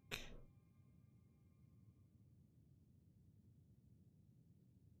real quick.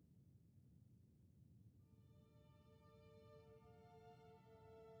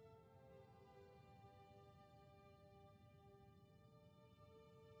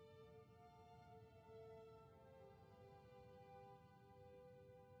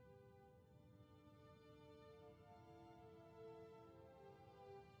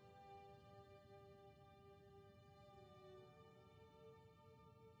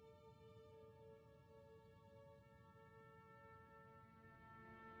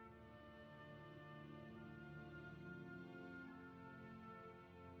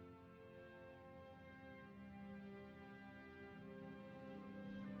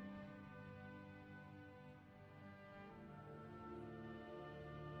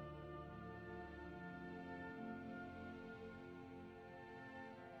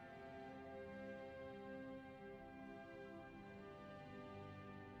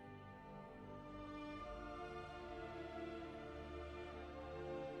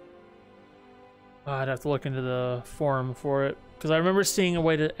 I'd have to look into the forum for it, because I remember seeing a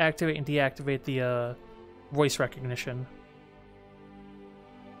way to activate and deactivate the voice recognition.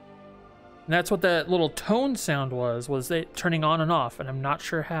 And that's what that little tone sound was it turning on and off, and I'm not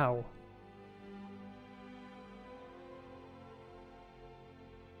sure how.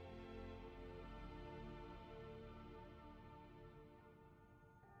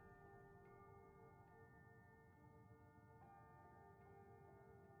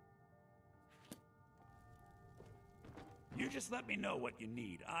 You just let me know what you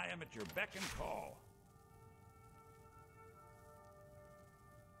need. I am at your beck and call.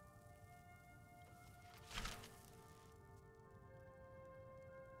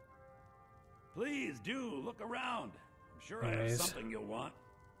 Please do look around. I'm sure I have something you'll want.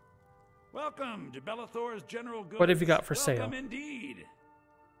 Welcome to Bellathor's General Goods. What have you got for sale? Welcome indeed.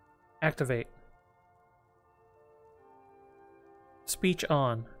 Activate. Speech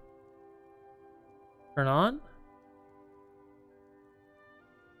on. Turn on?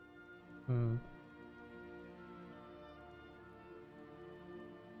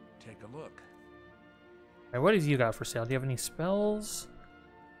 Take a look. Alright, what have you got for sale? Do you have any spells?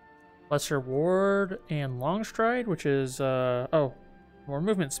 Lesser Ward and Long Stride, which is, oh, more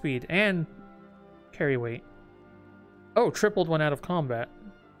movement speed and carry weight. Oh, tripled when out of combat.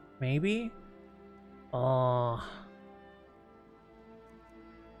 Maybe?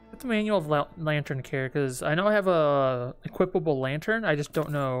 Get the manual of lantern care, because I know I have a equipable lantern. I just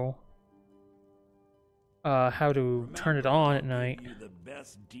don't know how to turn it on at night. Give you the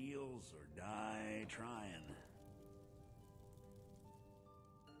best deals or die trying.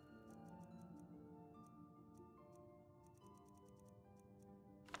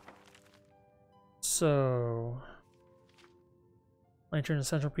 So, lantern,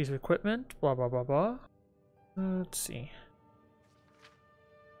 essential piece of equipment. Blah blah blah blah. Let's see.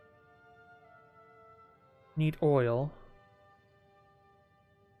 Need oil.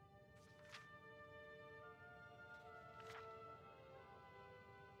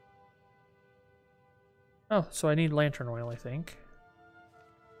 Oh, so I need lantern oil, I think.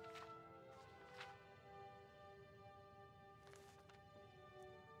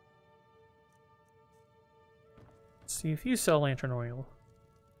 Let's see if you sell lantern oil.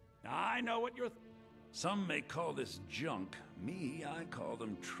 I know what you're... Some may call this junk. Me, I call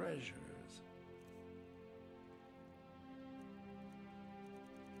them treasures.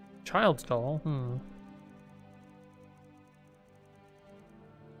 Child's doll?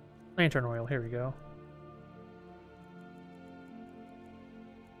 Lantern oil, here we go.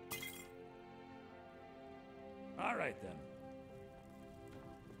 All right, then.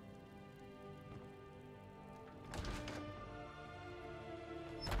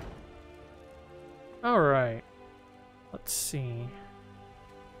 Alright. Let's see.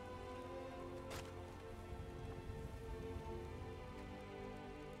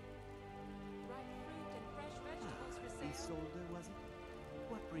 Isolde, was it?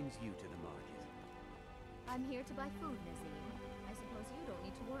 What brings you to the market? I'm here to buy food, Nazim. I suppose you don't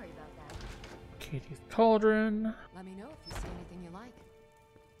need to worry about that. Katie's Cauldron. Let me know if you see anything you like.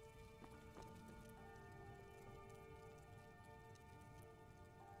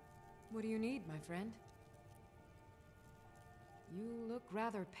 What do you need, my friend? You look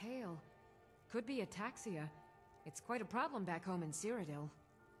rather pale. Could be ataxia. It's quite a problem back home in Cyrodiil.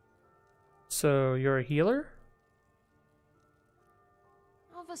 So, you're a healer?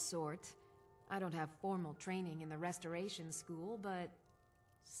 Of a sort. I don't have formal training in the restoration school, but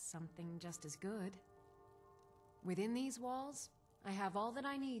something just as good. Within these walls, I have all that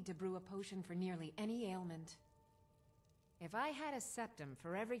I need to brew a potion for nearly any ailment. If I had a septum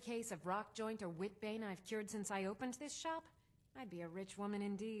for every case of rock joint or whitbane I've cured since I opened this shop, I'd be a rich woman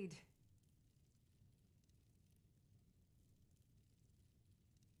indeed.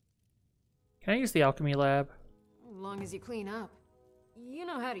 Can I use the alchemy lab? As long as you clean up. You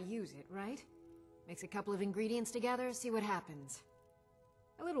know how to use it, right? Mix a couple of ingredients together, see what happens.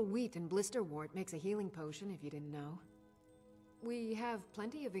 A little wheat and blisterwort makes a healing potion, if you didn't know. We have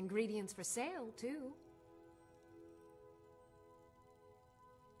plenty of ingredients for sale, too.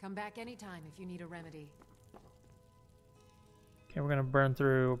 Come back anytime if you need a remedy. Okay, we're gonna burn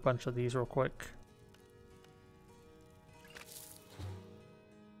through a bunch of these real quick.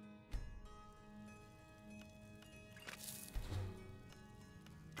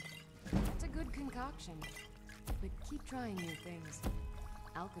 That's a good concoction. But keep trying new things.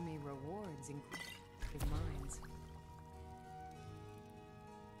 Alchemy rewards include minds.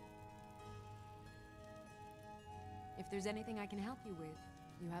 If there's anything I can help you with,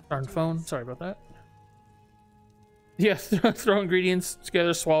 you have Darn phone. Sorry about that. Yeah, throw ingredients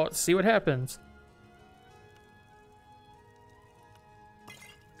together, swallow it, see what happens.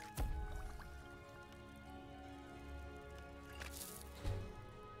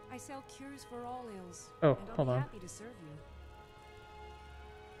 I sell cures for all ills. Oh, and I'll hold be on. happy to serve you.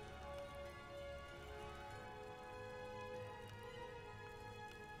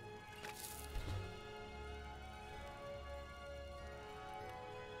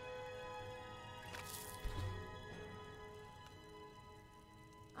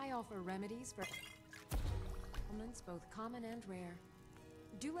 I offer remedies for ailments both common and rare.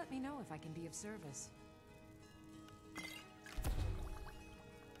 Do let me know if I can be of service.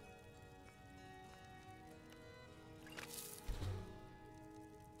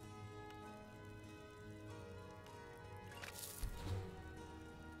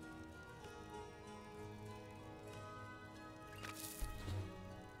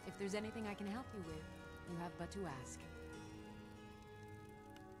 If there's anything I can help you with, you have but to ask.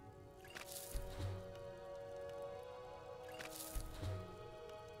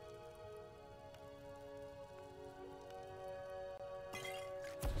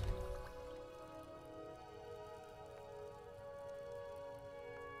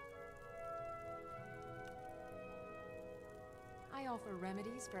 I offer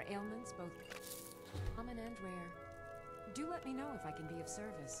remedies for ailments both common and rare. Do let me know if I can be of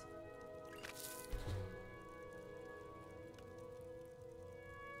service.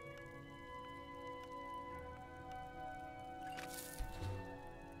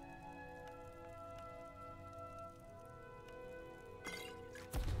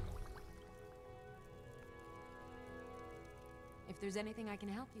 If there's anything I can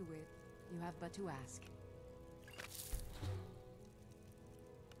help you with, you have but to ask.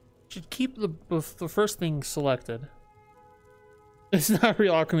 Should keep the first thing selected. It's not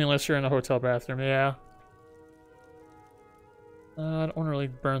real alchemy unless you're in a hotel bathroom, yeah. I don't want to really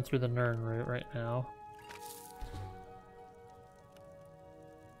burn through the Nern route right now.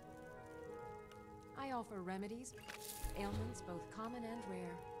 I offer remedies, ailments both common and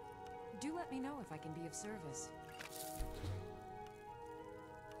rare. Do let me know if I can be of service.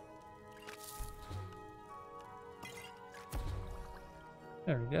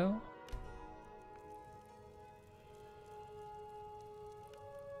 There we go.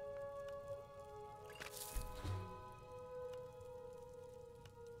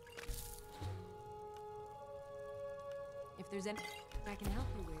 If there's anything I can help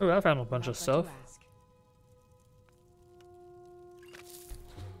you with. Oh, I found a bunch of stuff.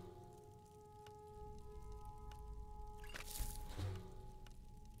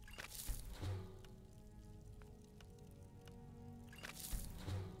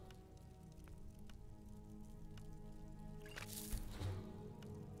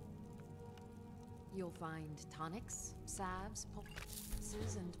 You'll find tonics, salves,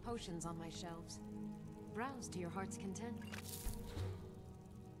 pulses, and potions on my shelves. Browse to your heart's content.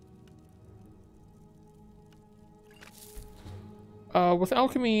 With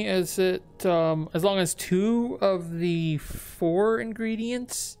alchemy, is it as long as 2 of the 4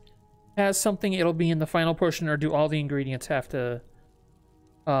 ingredients has something, it'll be in the final portion, or do all the ingredients have to?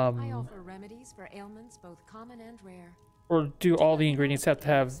 I offer remedies for ailments both common and rare. Or do all the ingredients have to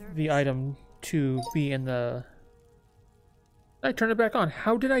have the item to be in the... I turned it back on.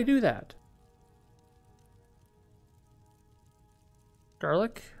 How did I do that?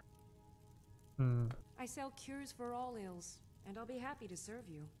 Garlic? I sell cures for all ills, and I'll be happy to serve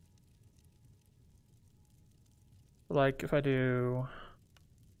you. Like if I do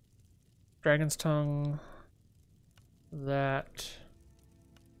Dragon's Tongue, that.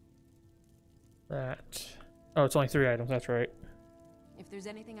 Oh, it's only 3 items, that's right. If there's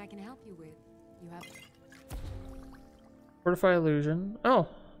anything I can help you with, you have... Fortify Illusion. Oh,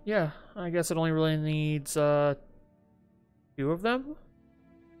 yeah. I guess it only really needs 2 of them?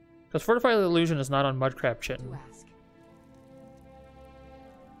 Because Fortify Illusion is not on Mudcrab Chitin.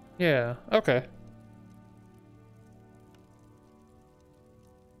 Yeah, okay.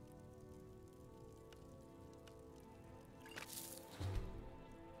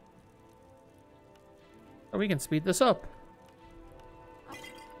 Oh, we can speed this up.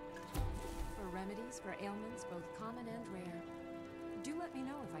 For remedies for ailments both common and rare, do let me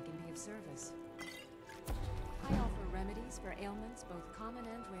know if I can be of service. I offer remedies for ailments both common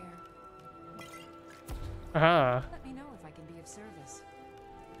and rare. Aha. Let me know if I can be of service.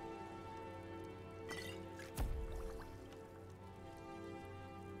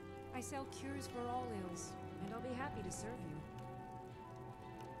 I sell cures for all ills, and I'll be happy to serve you.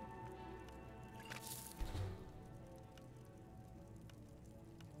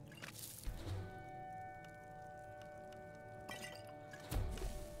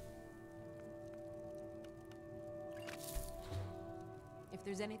 If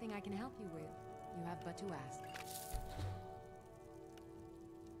there's anything I can help you with, you have but to ask.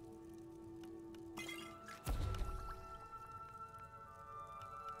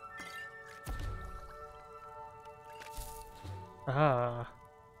 Ah.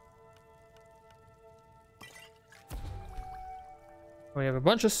 We have a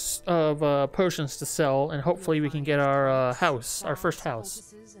bunch of potions to sell, and hopefully we can get our house, our first house.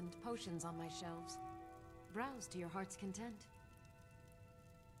 Poultices and potions on my shelves. Browse to your heart's content.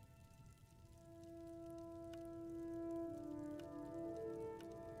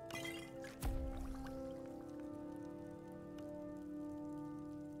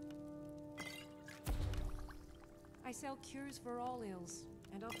 I sell cures for all ills,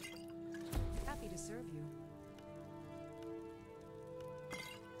 and I'll be happy to serve you.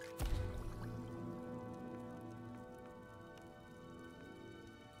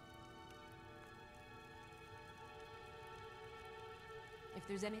 If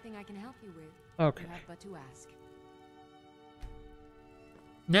there's anything I can help you with, okay, you have but to ask.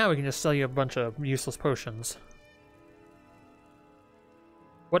 Now we can just sell you a bunch of useless potions.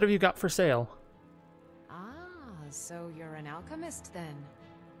 What have you got for sale? So you're an alchemist, then?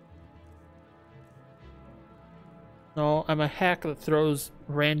 No, I'm a hack that throws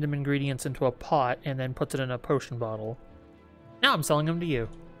random ingredients into a pot and then puts it in a potion bottle. Now I'm selling them to you.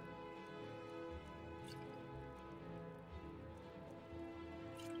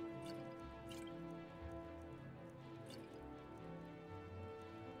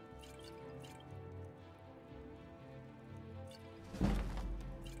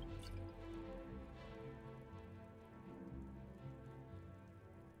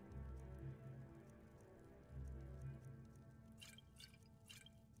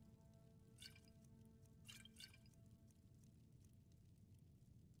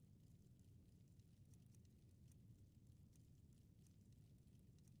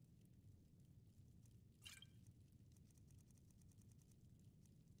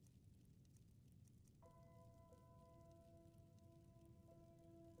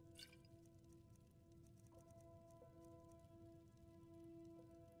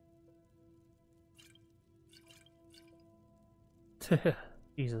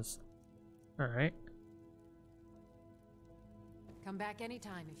 Jesus. Alright. Come back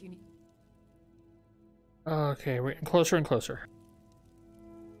anytime if you need. Okay, we're getting closer and closer.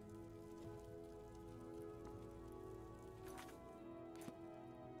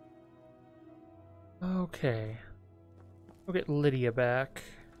 Okay. We'll get Lydia back.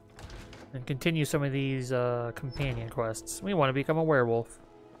 And continue some of these companion quests. We want to become a werewolf.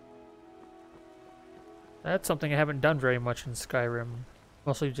 That's something I haven't done very much in Skyrim.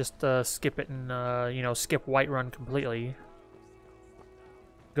 Mostly just skip it and, you know, skip Whiterun completely.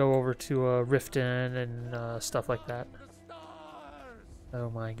 Go over to Riften and stuff like that.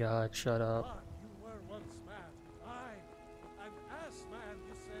 Oh my god, shut up.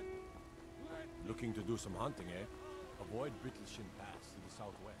 Looking to do some hunting, eh? Avoid Brittleshin Pass to the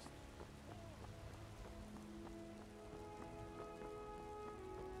southwest.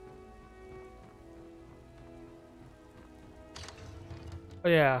 Oh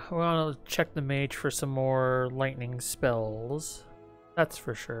yeah, we want to check the mage for some more lightning spells. That's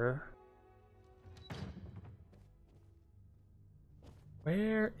for sure.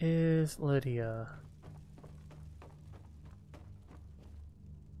 Where is Lydia?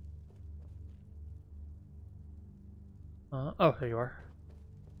 Oh, here you are.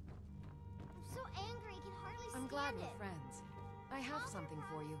 I'm so angry, I can hardly I'm glad we're friends. I have something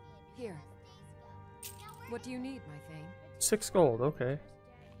for you. Here. What do you need, my Thane? 6 gold, okay.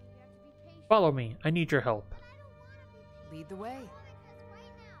 Follow me. I need your help. Lead the way.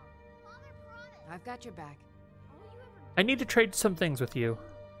 I've got your back. I need to trade some things with you.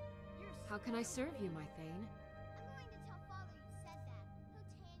 How can I serve you, my Thane?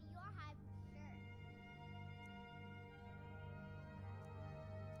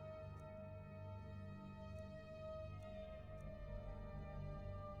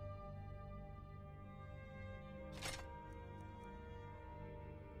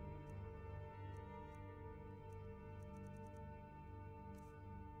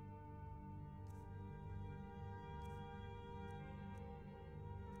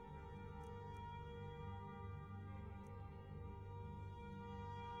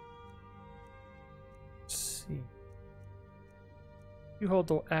 See. You hold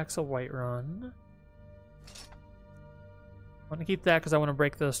the axe of Whiterun. I want to keep that because I want to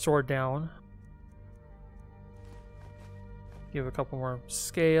break the sword down. Give a couple more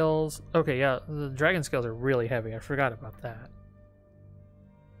scales. Okay, yeah, the dragon scales are really heavy. I forgot about that.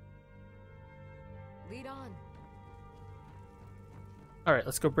 Lead on. Alright,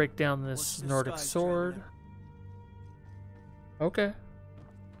 let's go break down this Nordic sword. Okay.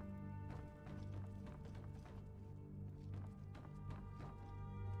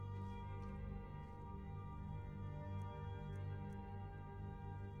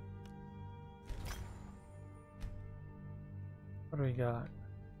 What do we got?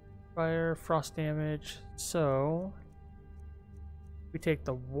 Fire, frost damage. So we take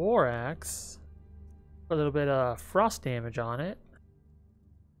the war axe, put a little bit of frost damage on it.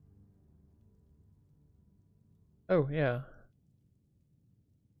 Oh yeah.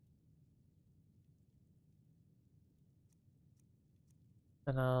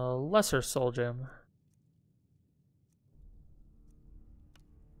 And a lesser soul gem.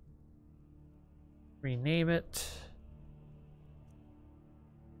 Rename it.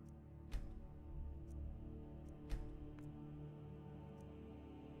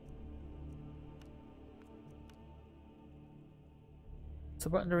 What's the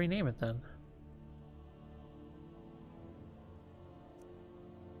button to rename it then?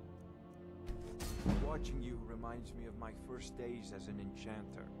 Watching you reminds me of my first days as an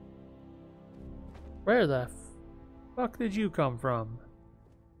enchanter. Where the fuck did you come from?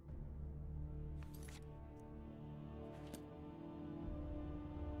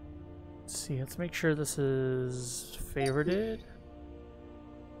 Let's see, let's make sure this is favorited.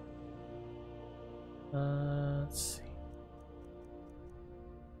 Let's see.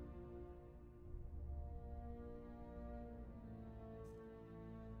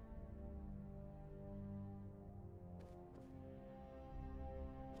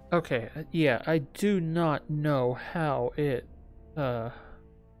 Okay, yeah, I do not know how it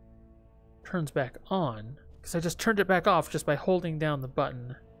turns back on, because I just turned it back off just by holding down the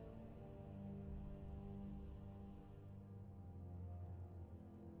button.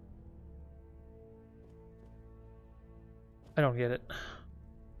 I don't get it.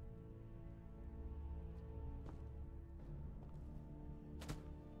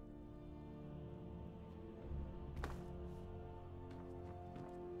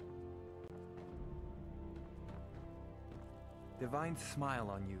 Divine smile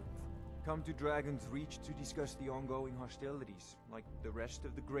on you. Come to Dragon's Reach to discuss the ongoing hostilities, like the rest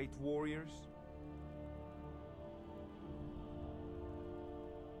of the great warriors?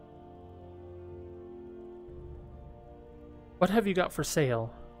 What have you got for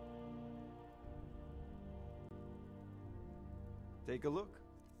sale? Take a look.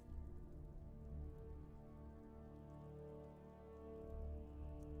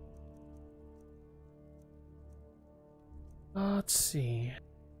 Let's see.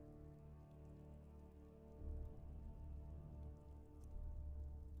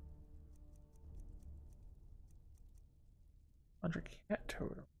 Under cat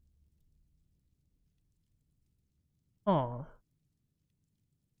totem. Aw.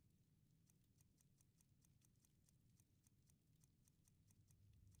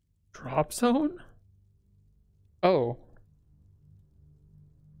 Drop zone? Oh.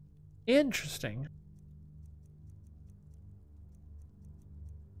 Interesting.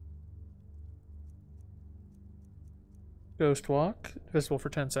 Ghost walk, visible for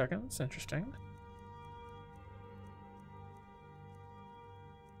 10 seconds. Interesting.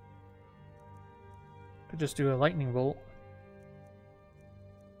 Could just do a lightning bolt.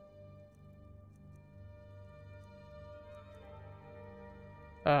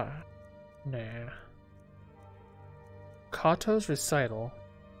 Ah, nah. Kato's recital.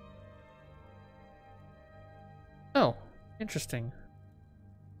 Oh, interesting.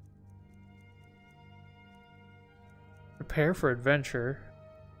 Prepare for adventure.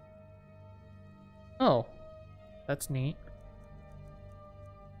 Oh, that's neat.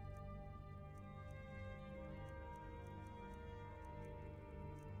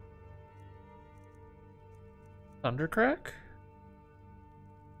 Thundercrack?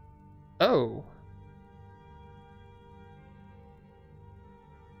 Oh.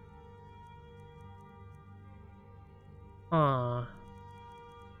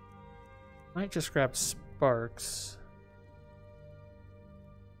 Might just grab Sparks.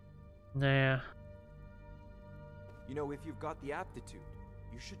 Nah. You know, if you've got the aptitude,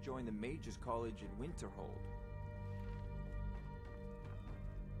 you should join the Mages College in Winterhold.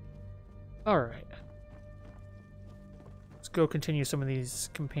 Alright. Let's go continue some of these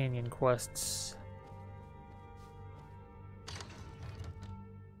companion quests.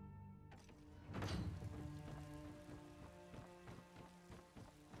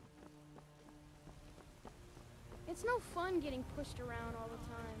 It's no fun getting pushed around all the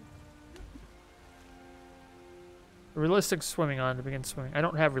time. Realistic swimming on to begin swimming. I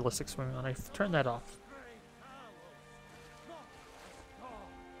don't have realistic swimming on. I've turned that off.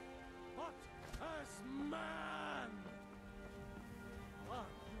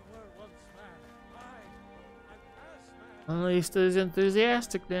 At least he's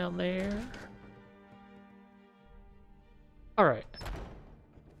enthusiastic down there. Alright.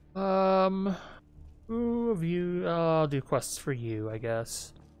 Who of you? I'll do quests for you, I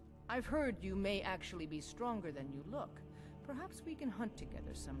guess. I've heard you may actually be stronger than you look. Perhaps we can hunt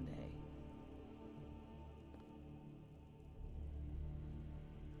together someday.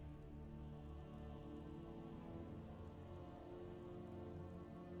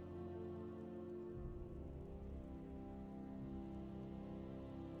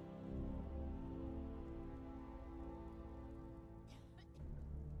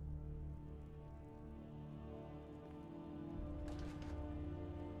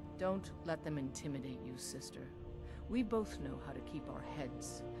 Don't let them intimidate you, sister. We both know how to keep our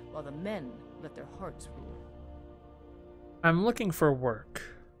heads, while the men let their hearts rule. I'm looking for work.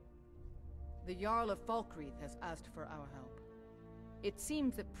 The Jarl of Falkreath has asked for our help. It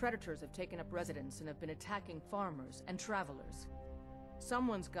seems that predators have taken up residence and have been attacking farmers and travelers.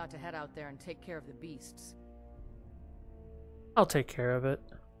 Someone's got to head out there and take care of the beasts. I'll take care of it.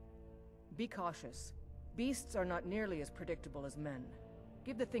 Be cautious. Beasts are not nearly as predictable as men.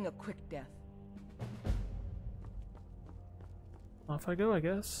 Give the thing a quick death. Off I go, I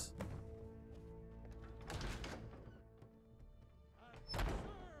guess.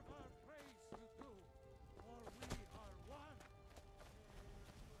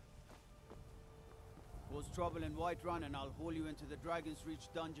 Cause trouble in Whiterun and I'll haul you into the Dragon's Reach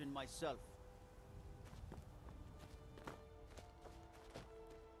dungeon myself.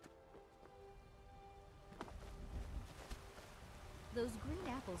 Those green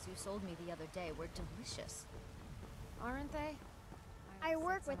apples you sold me the other day were delicious. Aren't they? I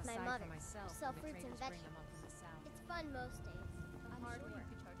work with some my aside mother. for myself Sell when the fruits and traders bring them vegetables. up from the south. It's fun most days. I'm Hard sure work. you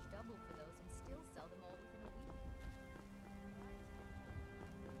could charge double for those and still sell them all within a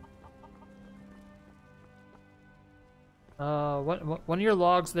week. One of your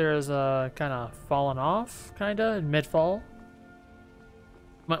logs there is kind of fallen off, kinda in mid-fall.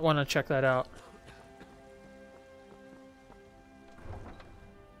 Might want to check that out.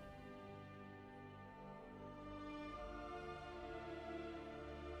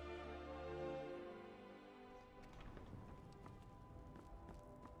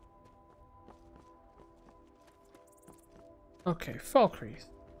 Okay, Falkreath.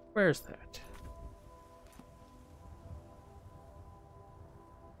 Where's that?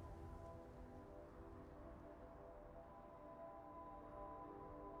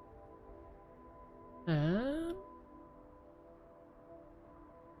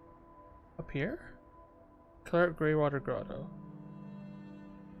 Up here? Claret Greywater Grotto.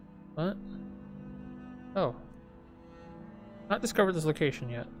 What? Oh. Not discovered this location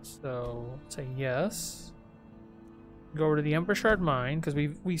yet, so say yes. Go over to the Emperor Shard Mine, because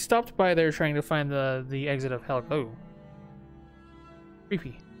we stopped by there trying to find the exit of Helg. Oh.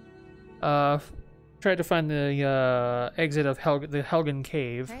 Creepy. Tried to find the exit of the Helgen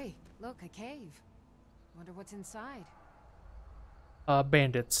Cave. Hey, look, a cave. Wonder what's inside.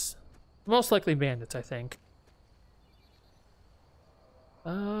 Bandits. Most likely bandits, I think. I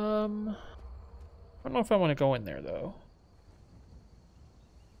don't know if I want to go in there, though.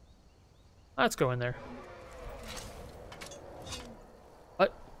 Let's go in there.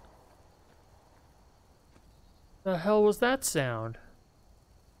 What? The hell was that sound?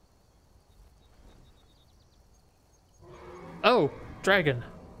 Oh, dragon.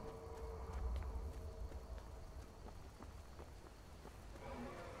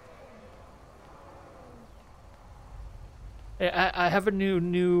 I have a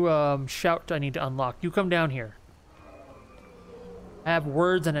new shout I need to unlock. You come down here. I have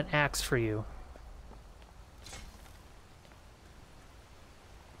words and an axe for you.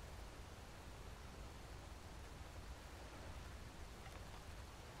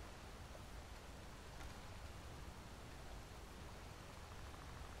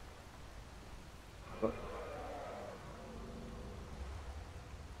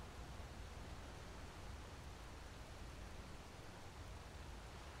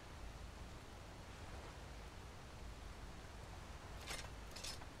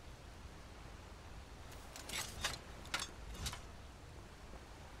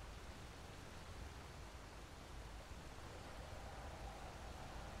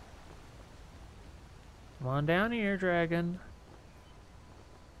 Come on down here, dragon.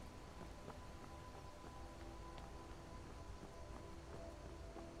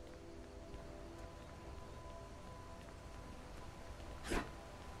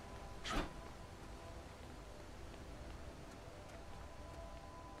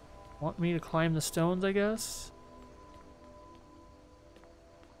 Want me to climb the stones, I guess?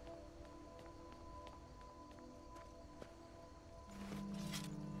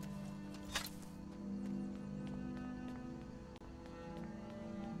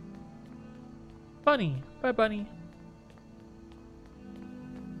 Bunny! Bye, bunny.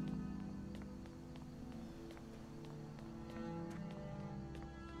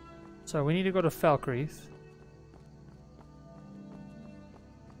 So we need to go to Falkreath.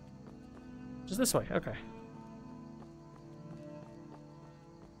 Just this way, okay.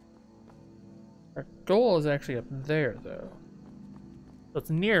 Our goal is actually up there, though. So it's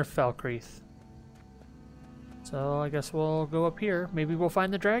near Falkreath. So I guess we'll go up here. Maybe we'll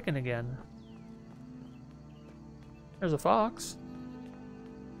find the dragon again. There's a fox.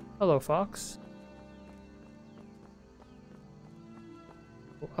 Hello, fox.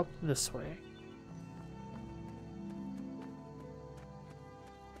 Go up this way.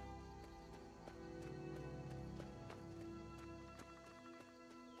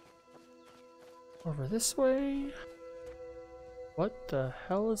 Over this way? What the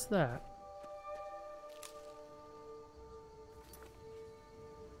hell is that?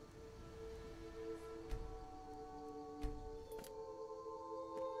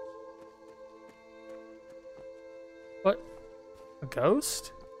 What? A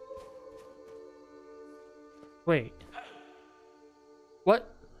ghost? Wait.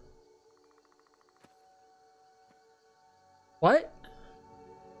 What? What?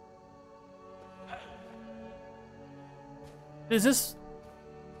 Is this...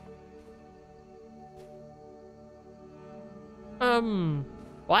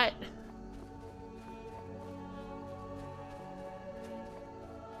 What?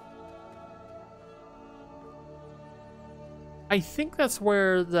 I think that's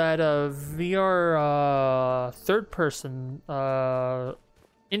where that VR third person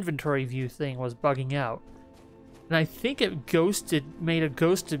inventory view thing was bugging out. And I think it made a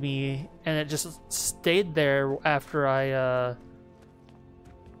ghost of me, and it just stayed there after I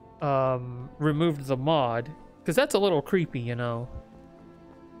removed the mod. Because that's a little creepy, you know.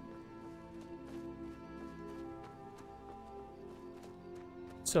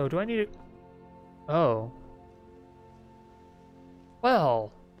 So, do I need to... Oh.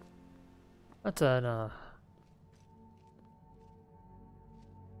 Well. That's an,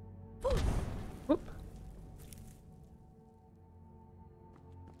 Whoop.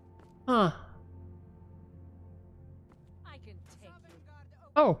 Huh.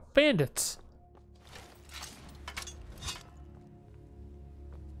 Oh, bandits.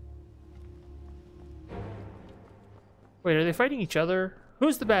 Wait, are they fighting each other?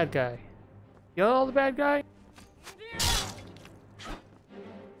 Who's the bad guy? Y'all the bad guy?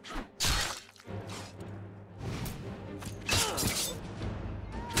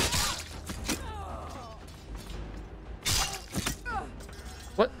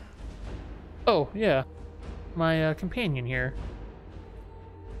 What? Oh, yeah. My companion here.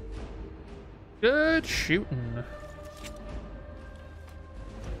 Good shooting.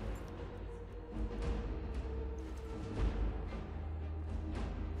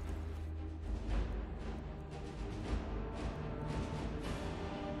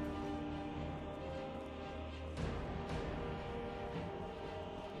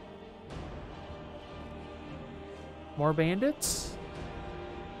 More bandits?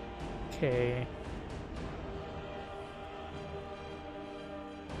 Okay.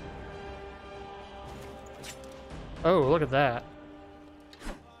 Oh, look at that.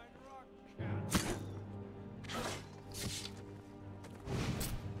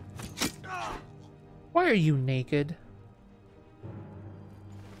 Why are you naked?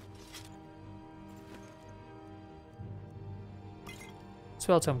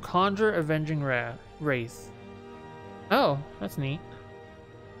 Spell tome. Conjure Avenging Wraith. Oh, that's neat.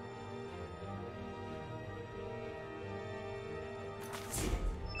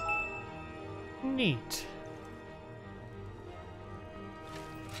 Neat.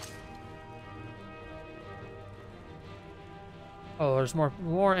 Oh, there's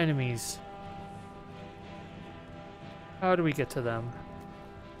more enemies. How do we get to them?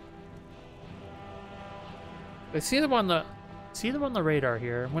 I see them on the radar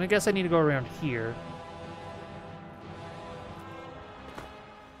here. I'm gonna guess I need to go around here.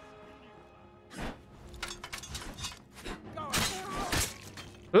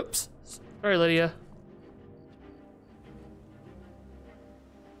 Oops. Sorry, Lydia.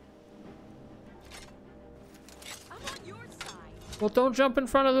 Well, don't jump in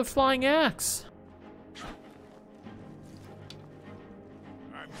front of the flying axe.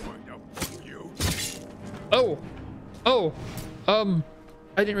 I'm going to put you. Oh. Oh. I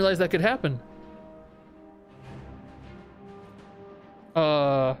didn't realize that could happen.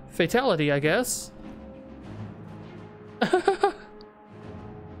 Fatality, I guess.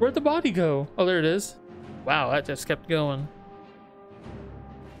 Where'd the body go? Oh, there it is. Wow, that just kept going.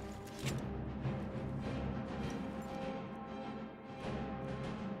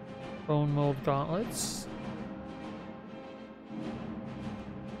 Bone mold gauntlets.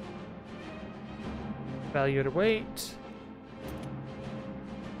 Valued weight.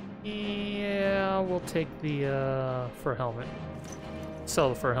 Yeah, we'll take the fur helmet. Sell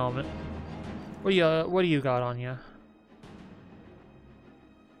the fur helmet. What do you got on you?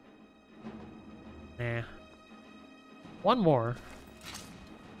 Nah. One more.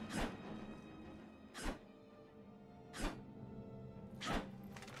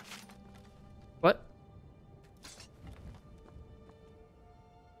 What?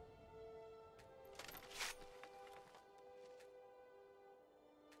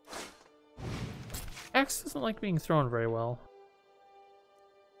 Axe doesn't like being thrown very well.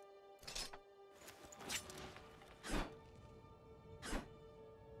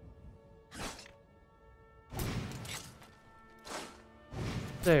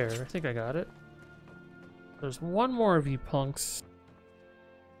 There, I think I got it. There's one more of you punks.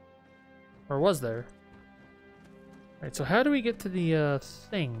 Or was there? Alright, so how do we get to the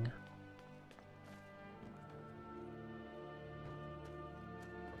thing?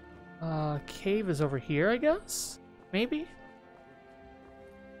 Cave is over here, I guess? Maybe?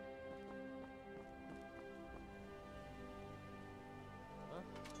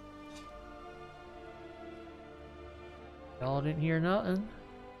 Y'all didn't hear nothing.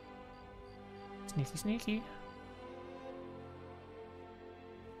 Sneaky, sneaky.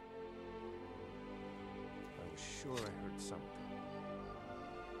 I was sure I heard something.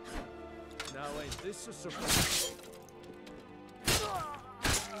 Now ain't this a surprise?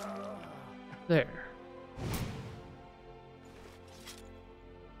 There.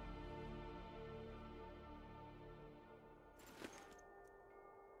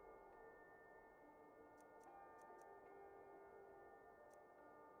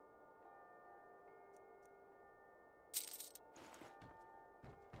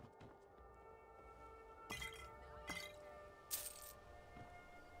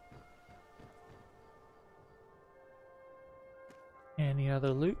 Any other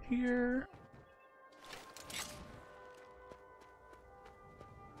loot here?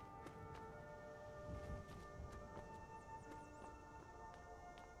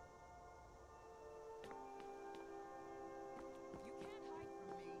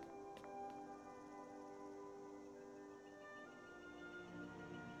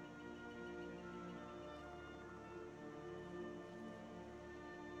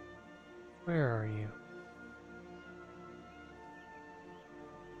 Where are you?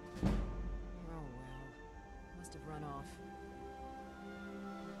 Oh well. Must have run off.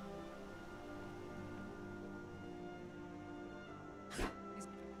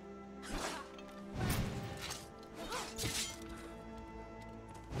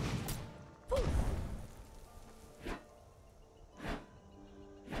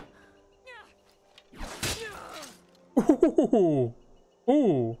 Ooh.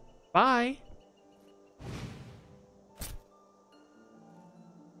 Ooh. Bye.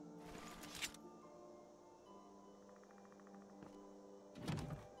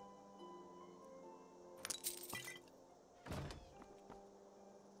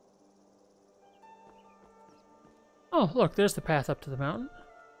 Oh, look, there's the path up to the mountain.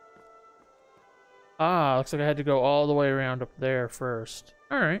 Ah, looks like I had to go all the way around up there first.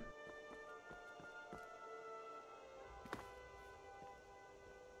 Alright.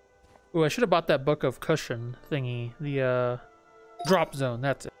 Ooh, I should have bought that book of cushion thingy. The, drop zone,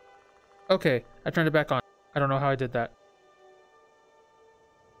 that's it. Okay, I turned it back on. I don't know how I did that.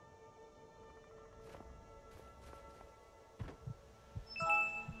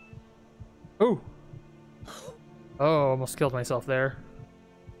 Ooh. Oh, almost killed myself there.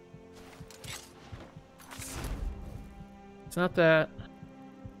 It's not that.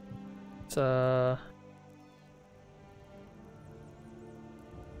 It's,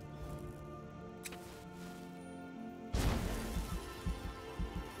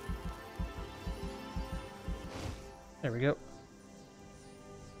 there we go.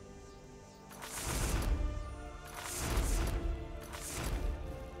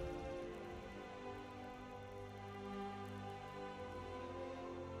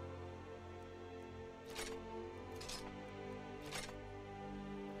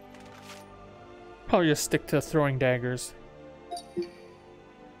 Probably just stick to throwing daggers.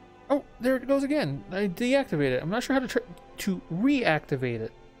 Oh, there it goes again. I deactivate it. I'm not sure how to reactivate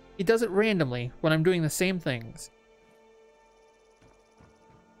it. It does it randomly when I'm doing the same things.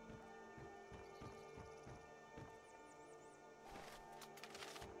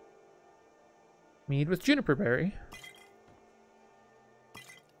 Mead with juniper berry.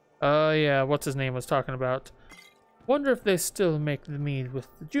 Yeah, what's his name was talking about. Wonder if they still make the mead with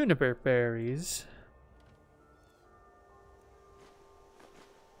the juniper berries.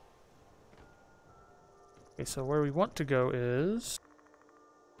 Okay, so where we want to go is...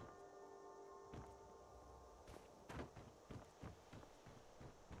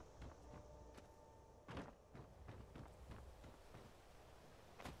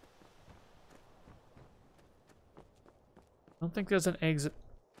 I don't think there's an exit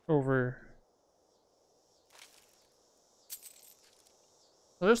over...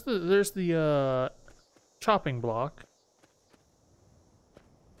 Well, there's the chopping block.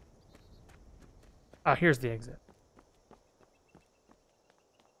 Ah, here's the exit.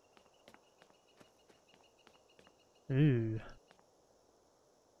 Ooh.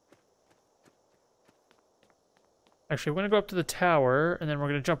 Actually, we're gonna go up to the tower, and then we're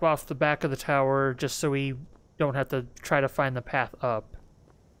gonna jump off the back of the tower just so we don't have to try to find the path up.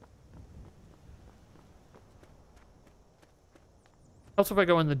 Helps if I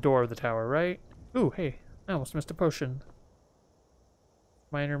go in the door of the tower, right? Ooh, hey, I almost missed a potion.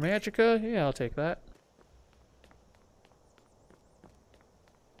 Minor Magica? Yeah, I'll take that.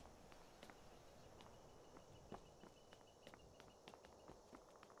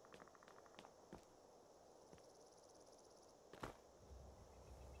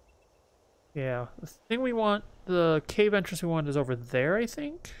 Yeah, the thing we want, the cave entrance we want is over there, I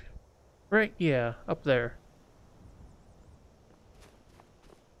think? Right? Yeah, up there.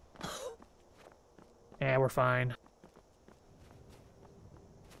 Yeah, we're fine.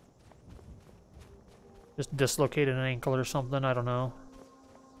 Just dislocated an ankle or something, I don't know.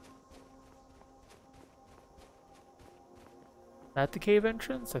 At the cave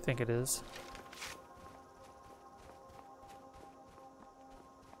entrance? I think it is.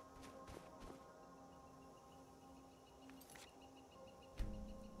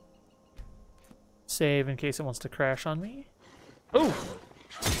 Save in case it wants to crash on me. Oh!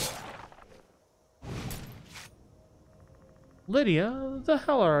 Lydia, the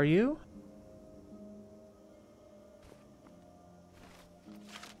hell are you?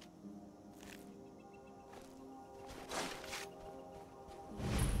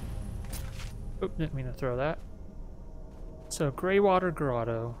 Oop, didn't mean to throw that. So, Greywater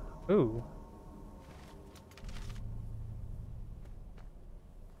Grotto. Ooh.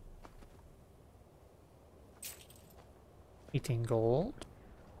 $18 gold.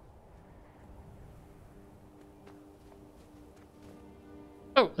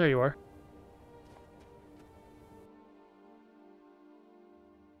 Oh, there you are.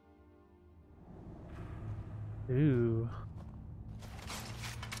 Ooh.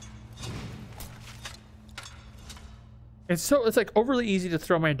 It's like overly easy to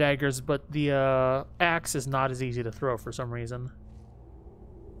throw my daggers, but the axe is not as easy to throw for some reason.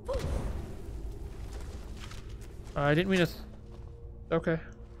 I didn't mean to. Okay.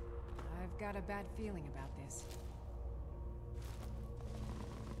 I've got a bad feeling about this.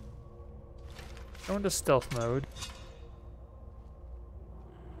 Go into stealth mode.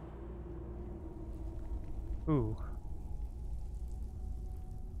 Ooh.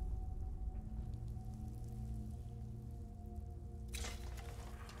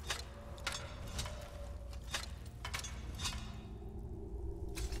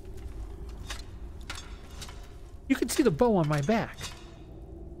 You can see the bow on my back.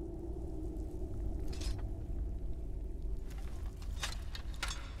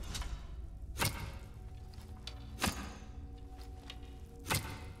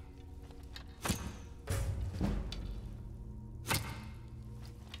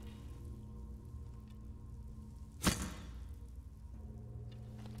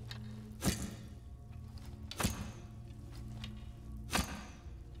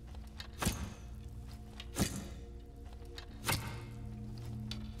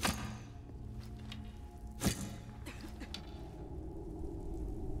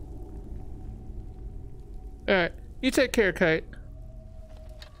 Alright, you take care, Kite.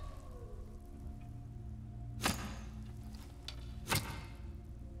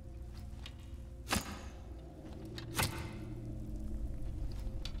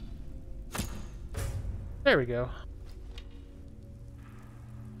 There we go.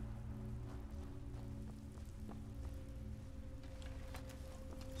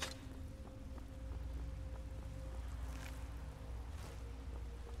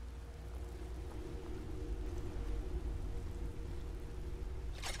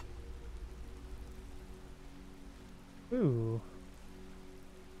 Ooh.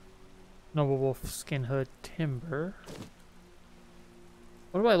 Noble wolf skin hood timber.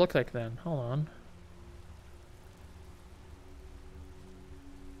 What do I look like then? Hold on.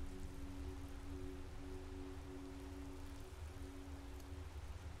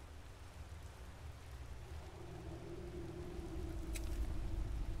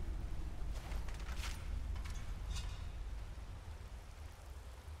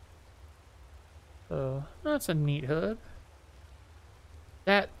 That's a neat hood.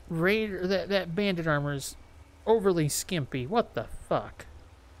 That raider, that bandit armor is overly skimpy. What the fuck?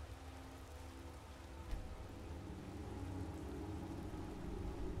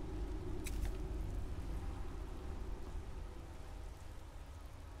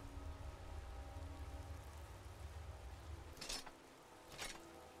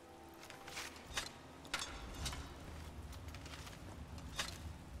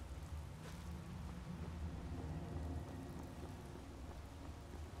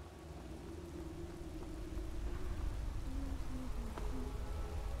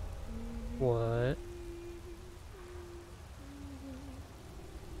 What?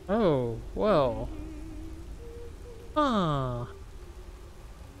 Oh, well. Huh.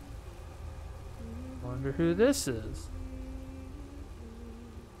 1, Wonder who this is.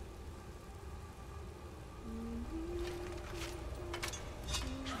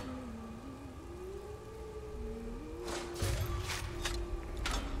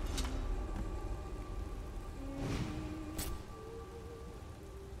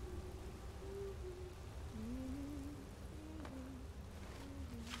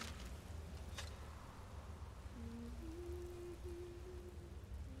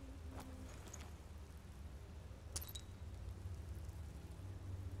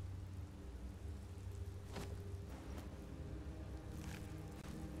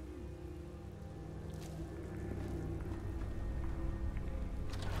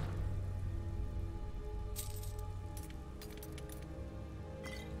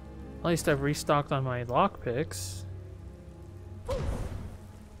 At least I've restocked on my lockpicks.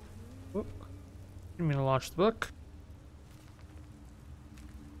 Whoop. Didn't mean to launch the book.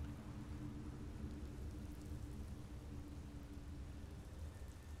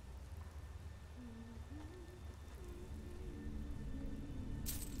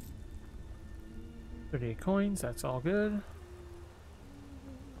 $38 coins, that's all good.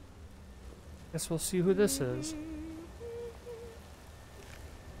 Guess we'll see who this is.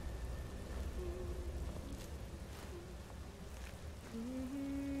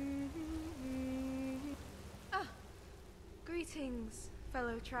 Greetings,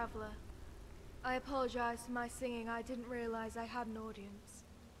 fellow traveler. I apologize for my singing. I didn't realize I had an audience.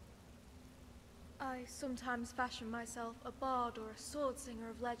 I sometimes fashion myself a bard or a sword singer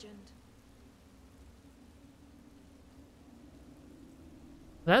of legend.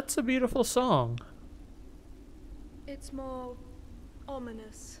 That's a beautiful song. It's more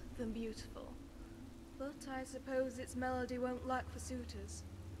ominous than beautiful, but I suppose its melody won't lack for suitors.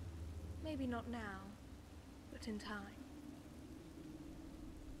 Maybe not now, but in time.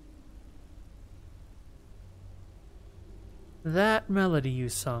 That melody you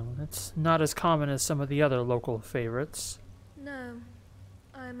sung, it's not as common as some of the other local favorites. No,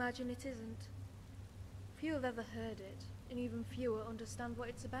 I imagine it isn't. Few have ever heard it, and even fewer understand what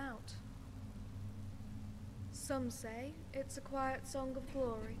it's about. Some say it's a quiet song of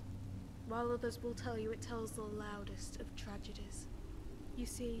glory, while others will tell you it tells the loudest of tragedies. You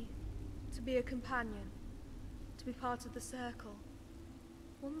see, to be a companion, to be part of the circle,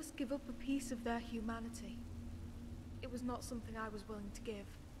 one must give up a piece of their humanity. It was not something I was willing to give.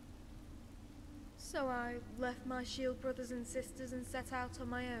 So I left my shield brothers and sisters and set out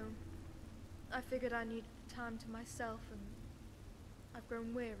on my own. I figured I needed time to myself, and I've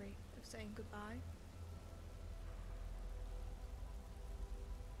grown weary of saying goodbye.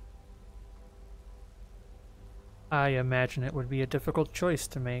 I imagine it would be a difficult choice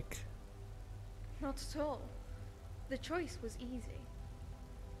to make. Not at all. The choice was easy.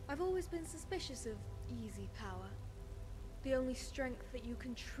 I've always been suspicious of easy power. The only strength that you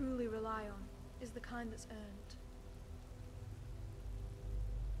can truly rely on is the kind that's earned.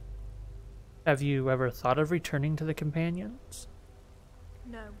 Have you ever thought of returning to the Companions?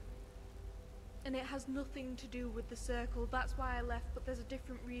 No. And it has nothing to do with the circle. That's why I left, but there's a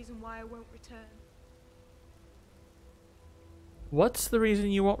different reason why I won't return. What's the reason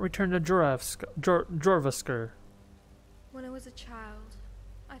you won't return to Jorvaskr? When I was a child,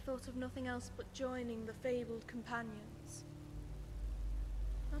 I thought of nothing else but joining the fabled companions.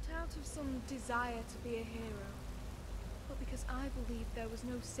 Not out of some desire to be a hero, but because I believed there was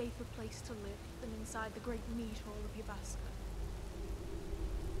no safer place to live than inside the great meat hall of Yavaska.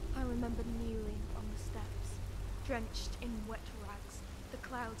 I remember kneeling on the steps, drenched in wet rags, the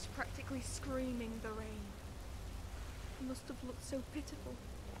clouds practically screaming the rain. It must have looked so pitiful,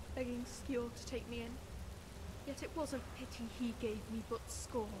 begging Skjor to take me in. Yet it wasn't pity he gave me, but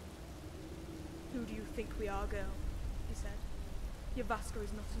scorn. "Who do you think we are, girl?" he said. "Yavaska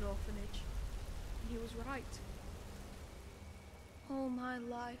is not an orphanage." And he was right. All my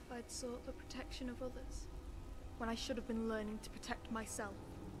life I'd sought the protection of others, when I should have been learning to protect myself.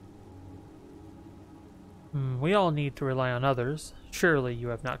 We all need to rely on others. Surely you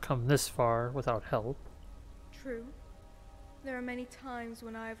have not come this far without help. True. There are many times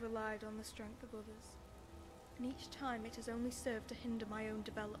when I have relied on the strength of others, and each time it has only served to hinder my own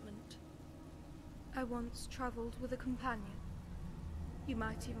development. I once travelled with a companion. You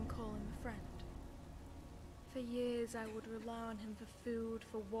might even call him a friend. For years I would rely on him for food,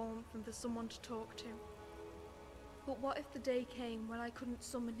 for warmth, and for someone to talk to. But what if the day came when I couldn't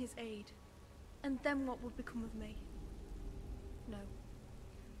summon his aid? And then what would become of me? No,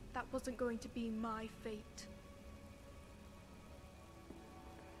 that wasn't going to be my fate.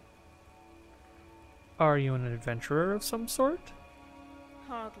 Are you an adventurer of some sort?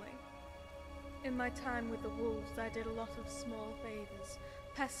 Hardly. In my time with the wolves, I did a lot of small favors.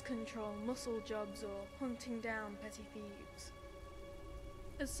 Pest control, muscle jobs, or hunting down petty thieves.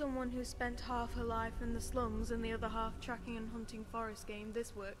 As someone who spent half her life in the slums and the other half tracking and hunting forest game,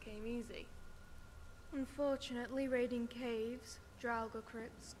 this work came easy. Unfortunately, raiding caves, Draugr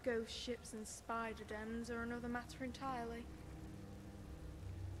crypts, ghost ships and spider dens are another matter entirely.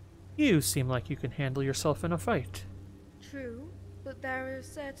 You seem like you can handle yourself in a fight. True, but there is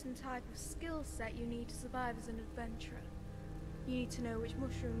a certain type of skill set you need to survive as an adventurer. You need to know which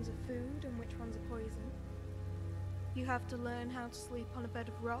mushrooms are food and which ones are poison. You have to learn how to sleep on a bed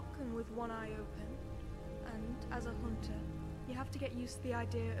of rock and with one eye open. And, as a hunter, you have to get used to the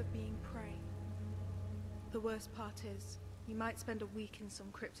idea of being prey. The worst part is, you might spend a week in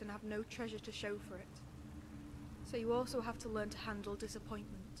some crypt and have no treasure to show for it. So you also have to learn to handle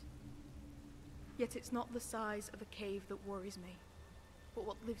disappointment. Yet it's not the size of a cave that worries me, but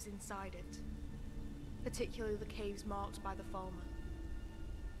what lives inside it. Particularly the caves marked by the Falmer.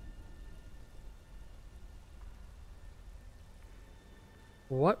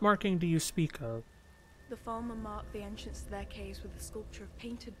 What marking do you speak of? The Falmer marked the entrance to their caves with a sculpture of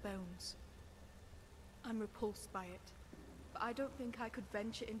painted bones. I'm repulsed by it, but I don't think I could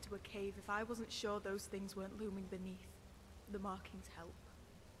venture into a cave if I wasn't sure those things weren't looming beneath. The markings help.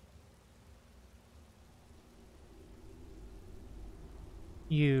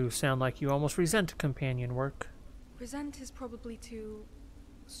 You sound like you almost resent companion work. Resent is probably too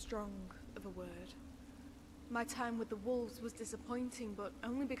strong of a word. My time with the wolves was disappointing, but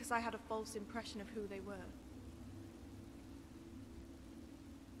only because I had a false impression of who they were.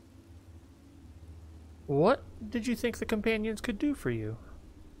 What did you think the companions could do for you?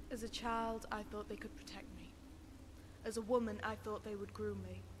 As a child, I thought they could protect me. As a woman, I thought they would groom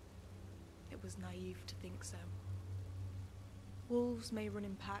me. It was naive to think so. Wolves may run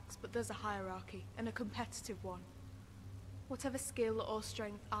in packs, but there's a hierarchy, and a competitive one. Whatever skill or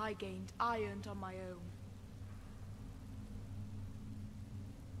strength I gained, I earned on my own.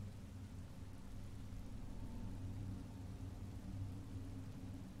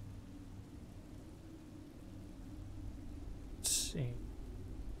 Let's see.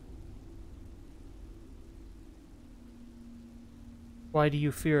 Why do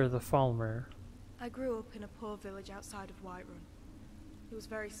you fear the Falmer? I grew up in a poor village outside of Whiterun. It was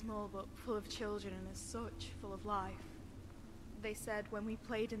very small, but full of children, and as such, full of life. They said when we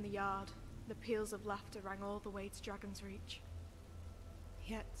played in the yard, the peals of laughter rang all the way to Dragon's Reach.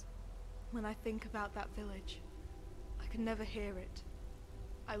 Yet, when I think about that village, I can never hear it.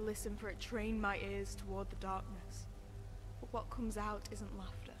 I listen for it, train my ears toward the darkness. But what comes out isn't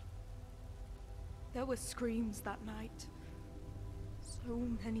laughter. There were screams that night. So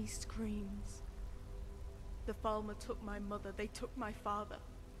many screams. The Falmer took my mother, they took my father.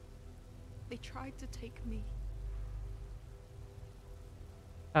 They tried to take me.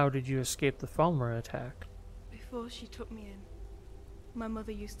 How did you escape the Falmer attack? Before she took me in, my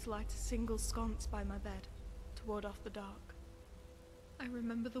mother used to light a single sconce by my bed to ward off the dark. I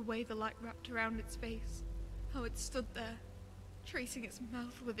remember the way the light wrapped around its face, how it stood there, tracing its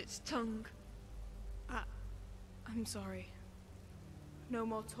mouth with its tongue. I'm sorry. No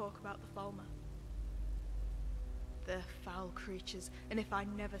more talk about the Falmer. They're foul creatures, and if I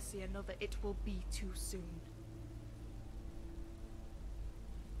never see another, it will be too soon.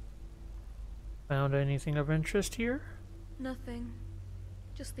 Found anything of interest here? Nothing.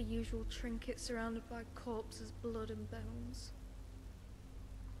 Just the usual trinkets surrounded by corpses, blood and bones.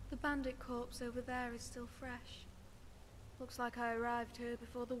 The bandit corpse over there is still fresh. Looks like I arrived here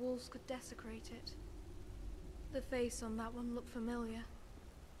before the wolves could desecrate it. The face on that one looked familiar.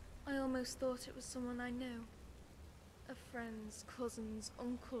 I almost thought it was someone I knew. A friend's, cousin's,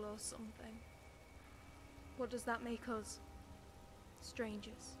 uncle or something. What does that make us?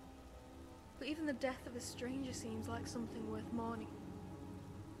 Strangers. But even the death of a stranger seems like something worth mourning.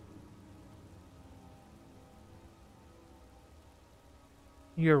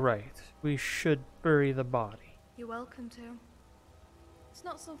 You're right. We should bury the body. You're welcome to. It's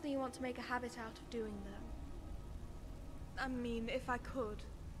not something you want to make a habit out of doing, though. I mean, if I could,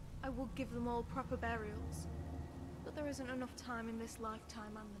 I would give them all proper burials. But there isn't enough time in this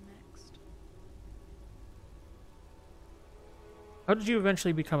lifetime and the next. How did you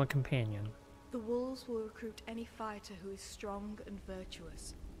eventually become a companion? The wolves will recruit any fighter who is strong and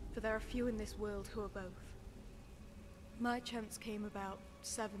virtuous, for there are few in this world who are both. My chance came about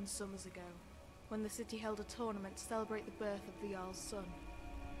 7 summers ago, when the city held a tournament to celebrate the birth of the Jarl's son.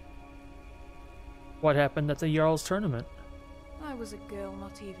 What happened at the Jarl's tournament? I was a girl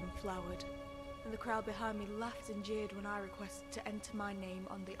not even flowered, and the crowd behind me laughed and jeered when I requested to enter my name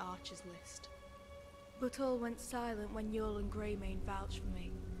on the archers list. But all went silent when Yule and Greymane vouched for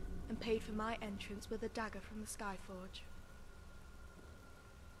me, and paid for my entrance with a dagger from the Skyforge.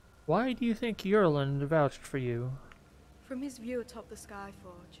 Why do you think Yurland vouched for you? From his view atop the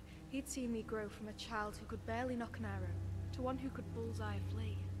Skyforge, he'd seen me grow from a child who could barely knock an arrow to one who could bullseye a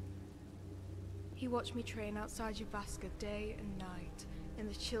flea. He watched me train outside Yavaska day and night, in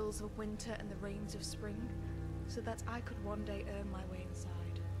the chills of winter and the rains of spring, so that I could one day earn my way inside.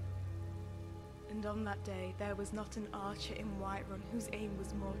 And on that day, there was not an archer in Whiterun whose aim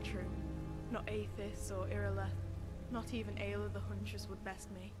was more true. Not Aethys or Irileth, not even Ayla the Huntress would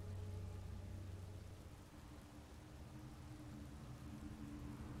best me.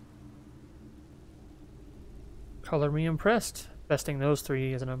 Color me impressed. Besting those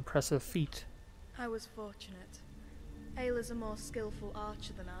three is an impressive feat. I was fortunate. Ayla's a more skillful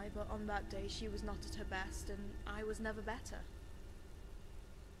archer than I, but on that day she was not at her best, and I was never better.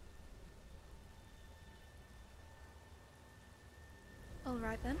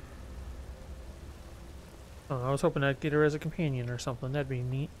 Alright then. Oh, I was hoping I'd get her as a companion or something. That'd be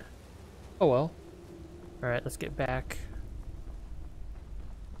neat. Oh well. Alright, let's get back.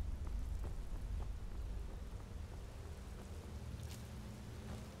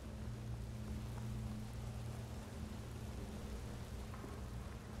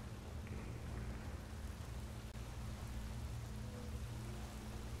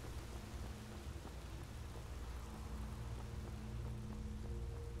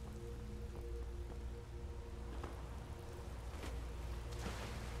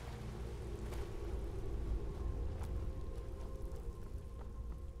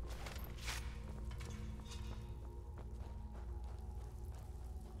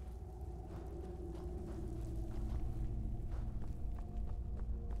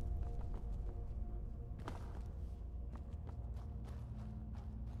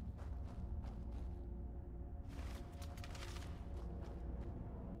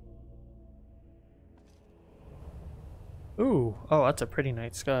 Ooh, oh, that's a pretty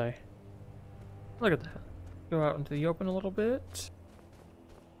night sky. Look at that. Go out into the open a little bit.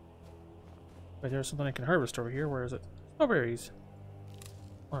 Wait, there's something I can harvest over here. Where is it? Strawberries.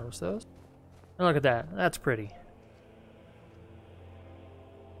 Harvest those. And look at that. That's pretty.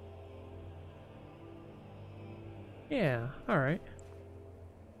 Yeah, alright.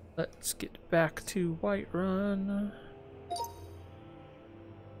 Let's get back to Whiterun.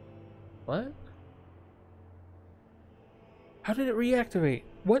 What? How did it reactivate?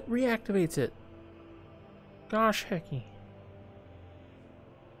 What reactivates it? Gosh hecky.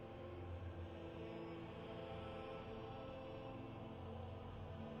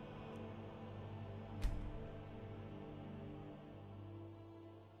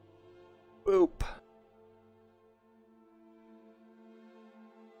 Boop.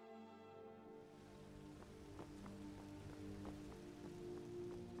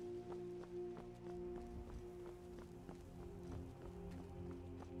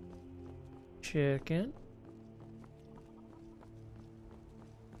 Chicken.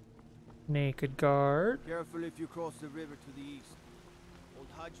 Naked guard. Careful if you cross the river to the east. Old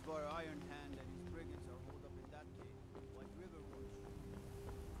Hajvar Iron Hand and his brigands are holed up in that cave. White River won't.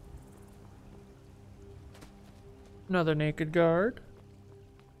 Another naked guard.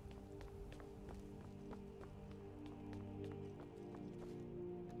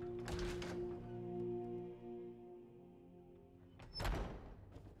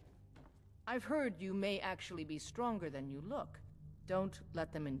 I've heard you may actually be stronger than you look. Don't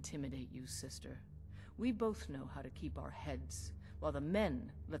let them intimidate you, sister. We both know how to keep our heads, while the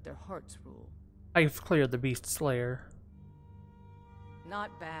men let their hearts rule. I've cleared the Beast Slayer.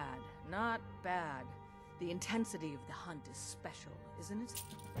 Not bad, not bad. The intensity of the hunt is special, isn't it?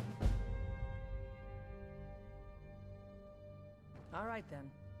 All right then.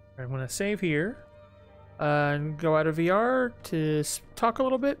 I'm going to save here. And go out of VR to talk a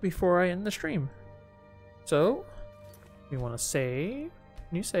little bit before I end the stream. So, we want to save,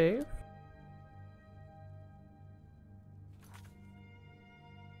 new save.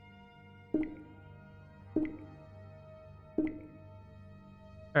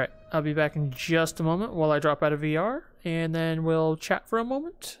 Alright, I'll be back in just a moment while I drop out of VR, and then we'll chat for a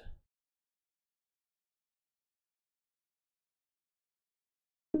moment.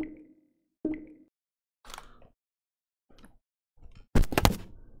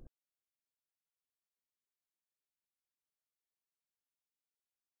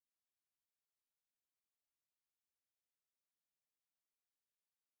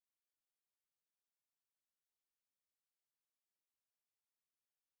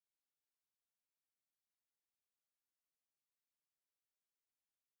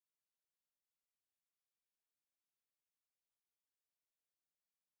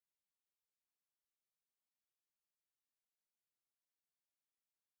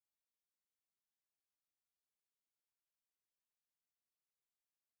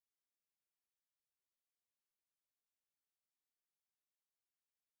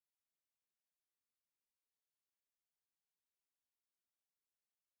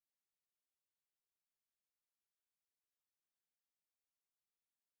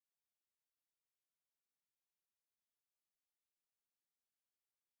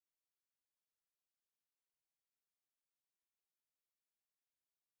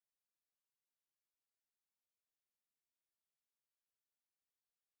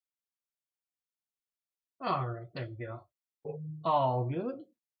 Alright, there we go. All good.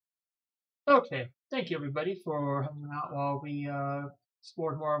 Okay, thank you everybody for hanging out while we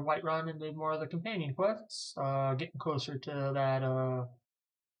explored more of Whiterun and did more of the companion quests. Getting closer to that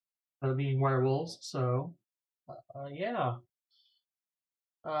being werewolves, so yeah.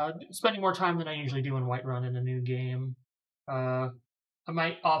 Spending more time than I usually do in Whiterun in a new game. I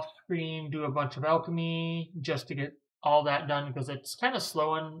might off screen do a bunch of alchemy just to get all that done because it's kind of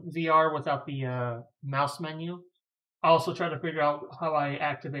slow in VR without the mouse menu. I also try to figure out how I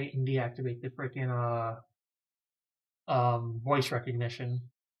activate and deactivate the freaking voice recognition.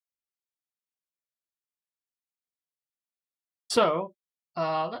 So,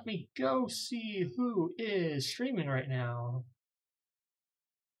 let me go see who is streaming right now.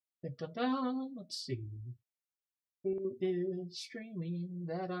 Dun-dun-dun. Let's see. Who is streaming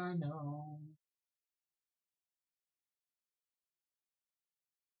that I know?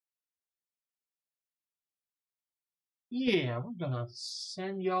 Yeah, we're gonna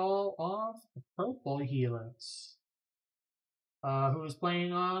send y'all off the Purple Helix. Who is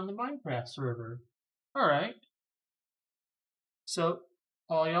playing on the Minecraft server. Alright. So,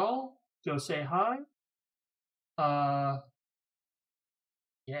 all y'all, go say hi.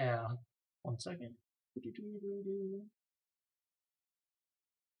 Yeah. 1 second.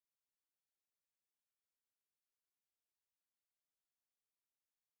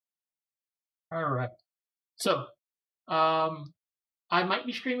 Alright. So, I might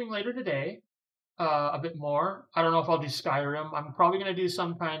be streaming later today. A bit more. I don't know if I'll do Skyrim. I'm probably going to do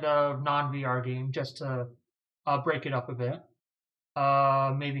some kind of non-VR game just to break it up a bit.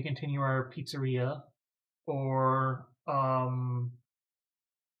 Maybe continue our pizzeria, or I'm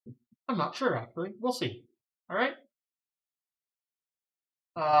not sure actually. We'll see. All right.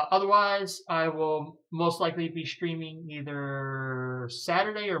 Otherwise, I will most likely be streaming either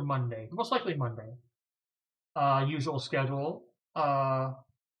Saturday or Monday. Most likely Monday. Usual schedule.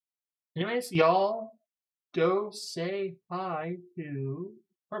 Anyways, y'all go say hi to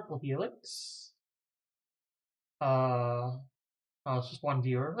Purple Helix. Oh, it's just one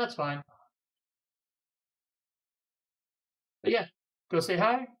viewer. That's fine. But yeah, go say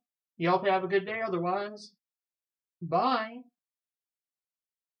hi. Y'all have a good day. Otherwise, bye.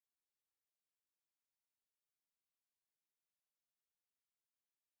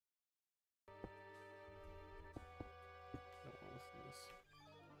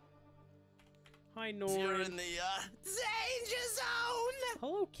 Hi, Norn. You're in the danger zone.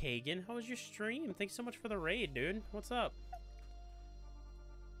 Hello, Kagan. How was your stream? Thanks so much for the raid, dude. What's up?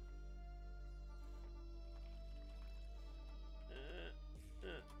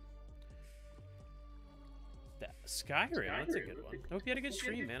 Skyrim, that's a good one. I hope you had a good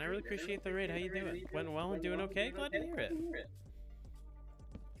stream, man. I really appreciate the raid. How you doing? Went well and doing okay? Glad to hear it.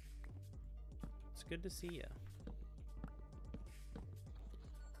 It's good to see you.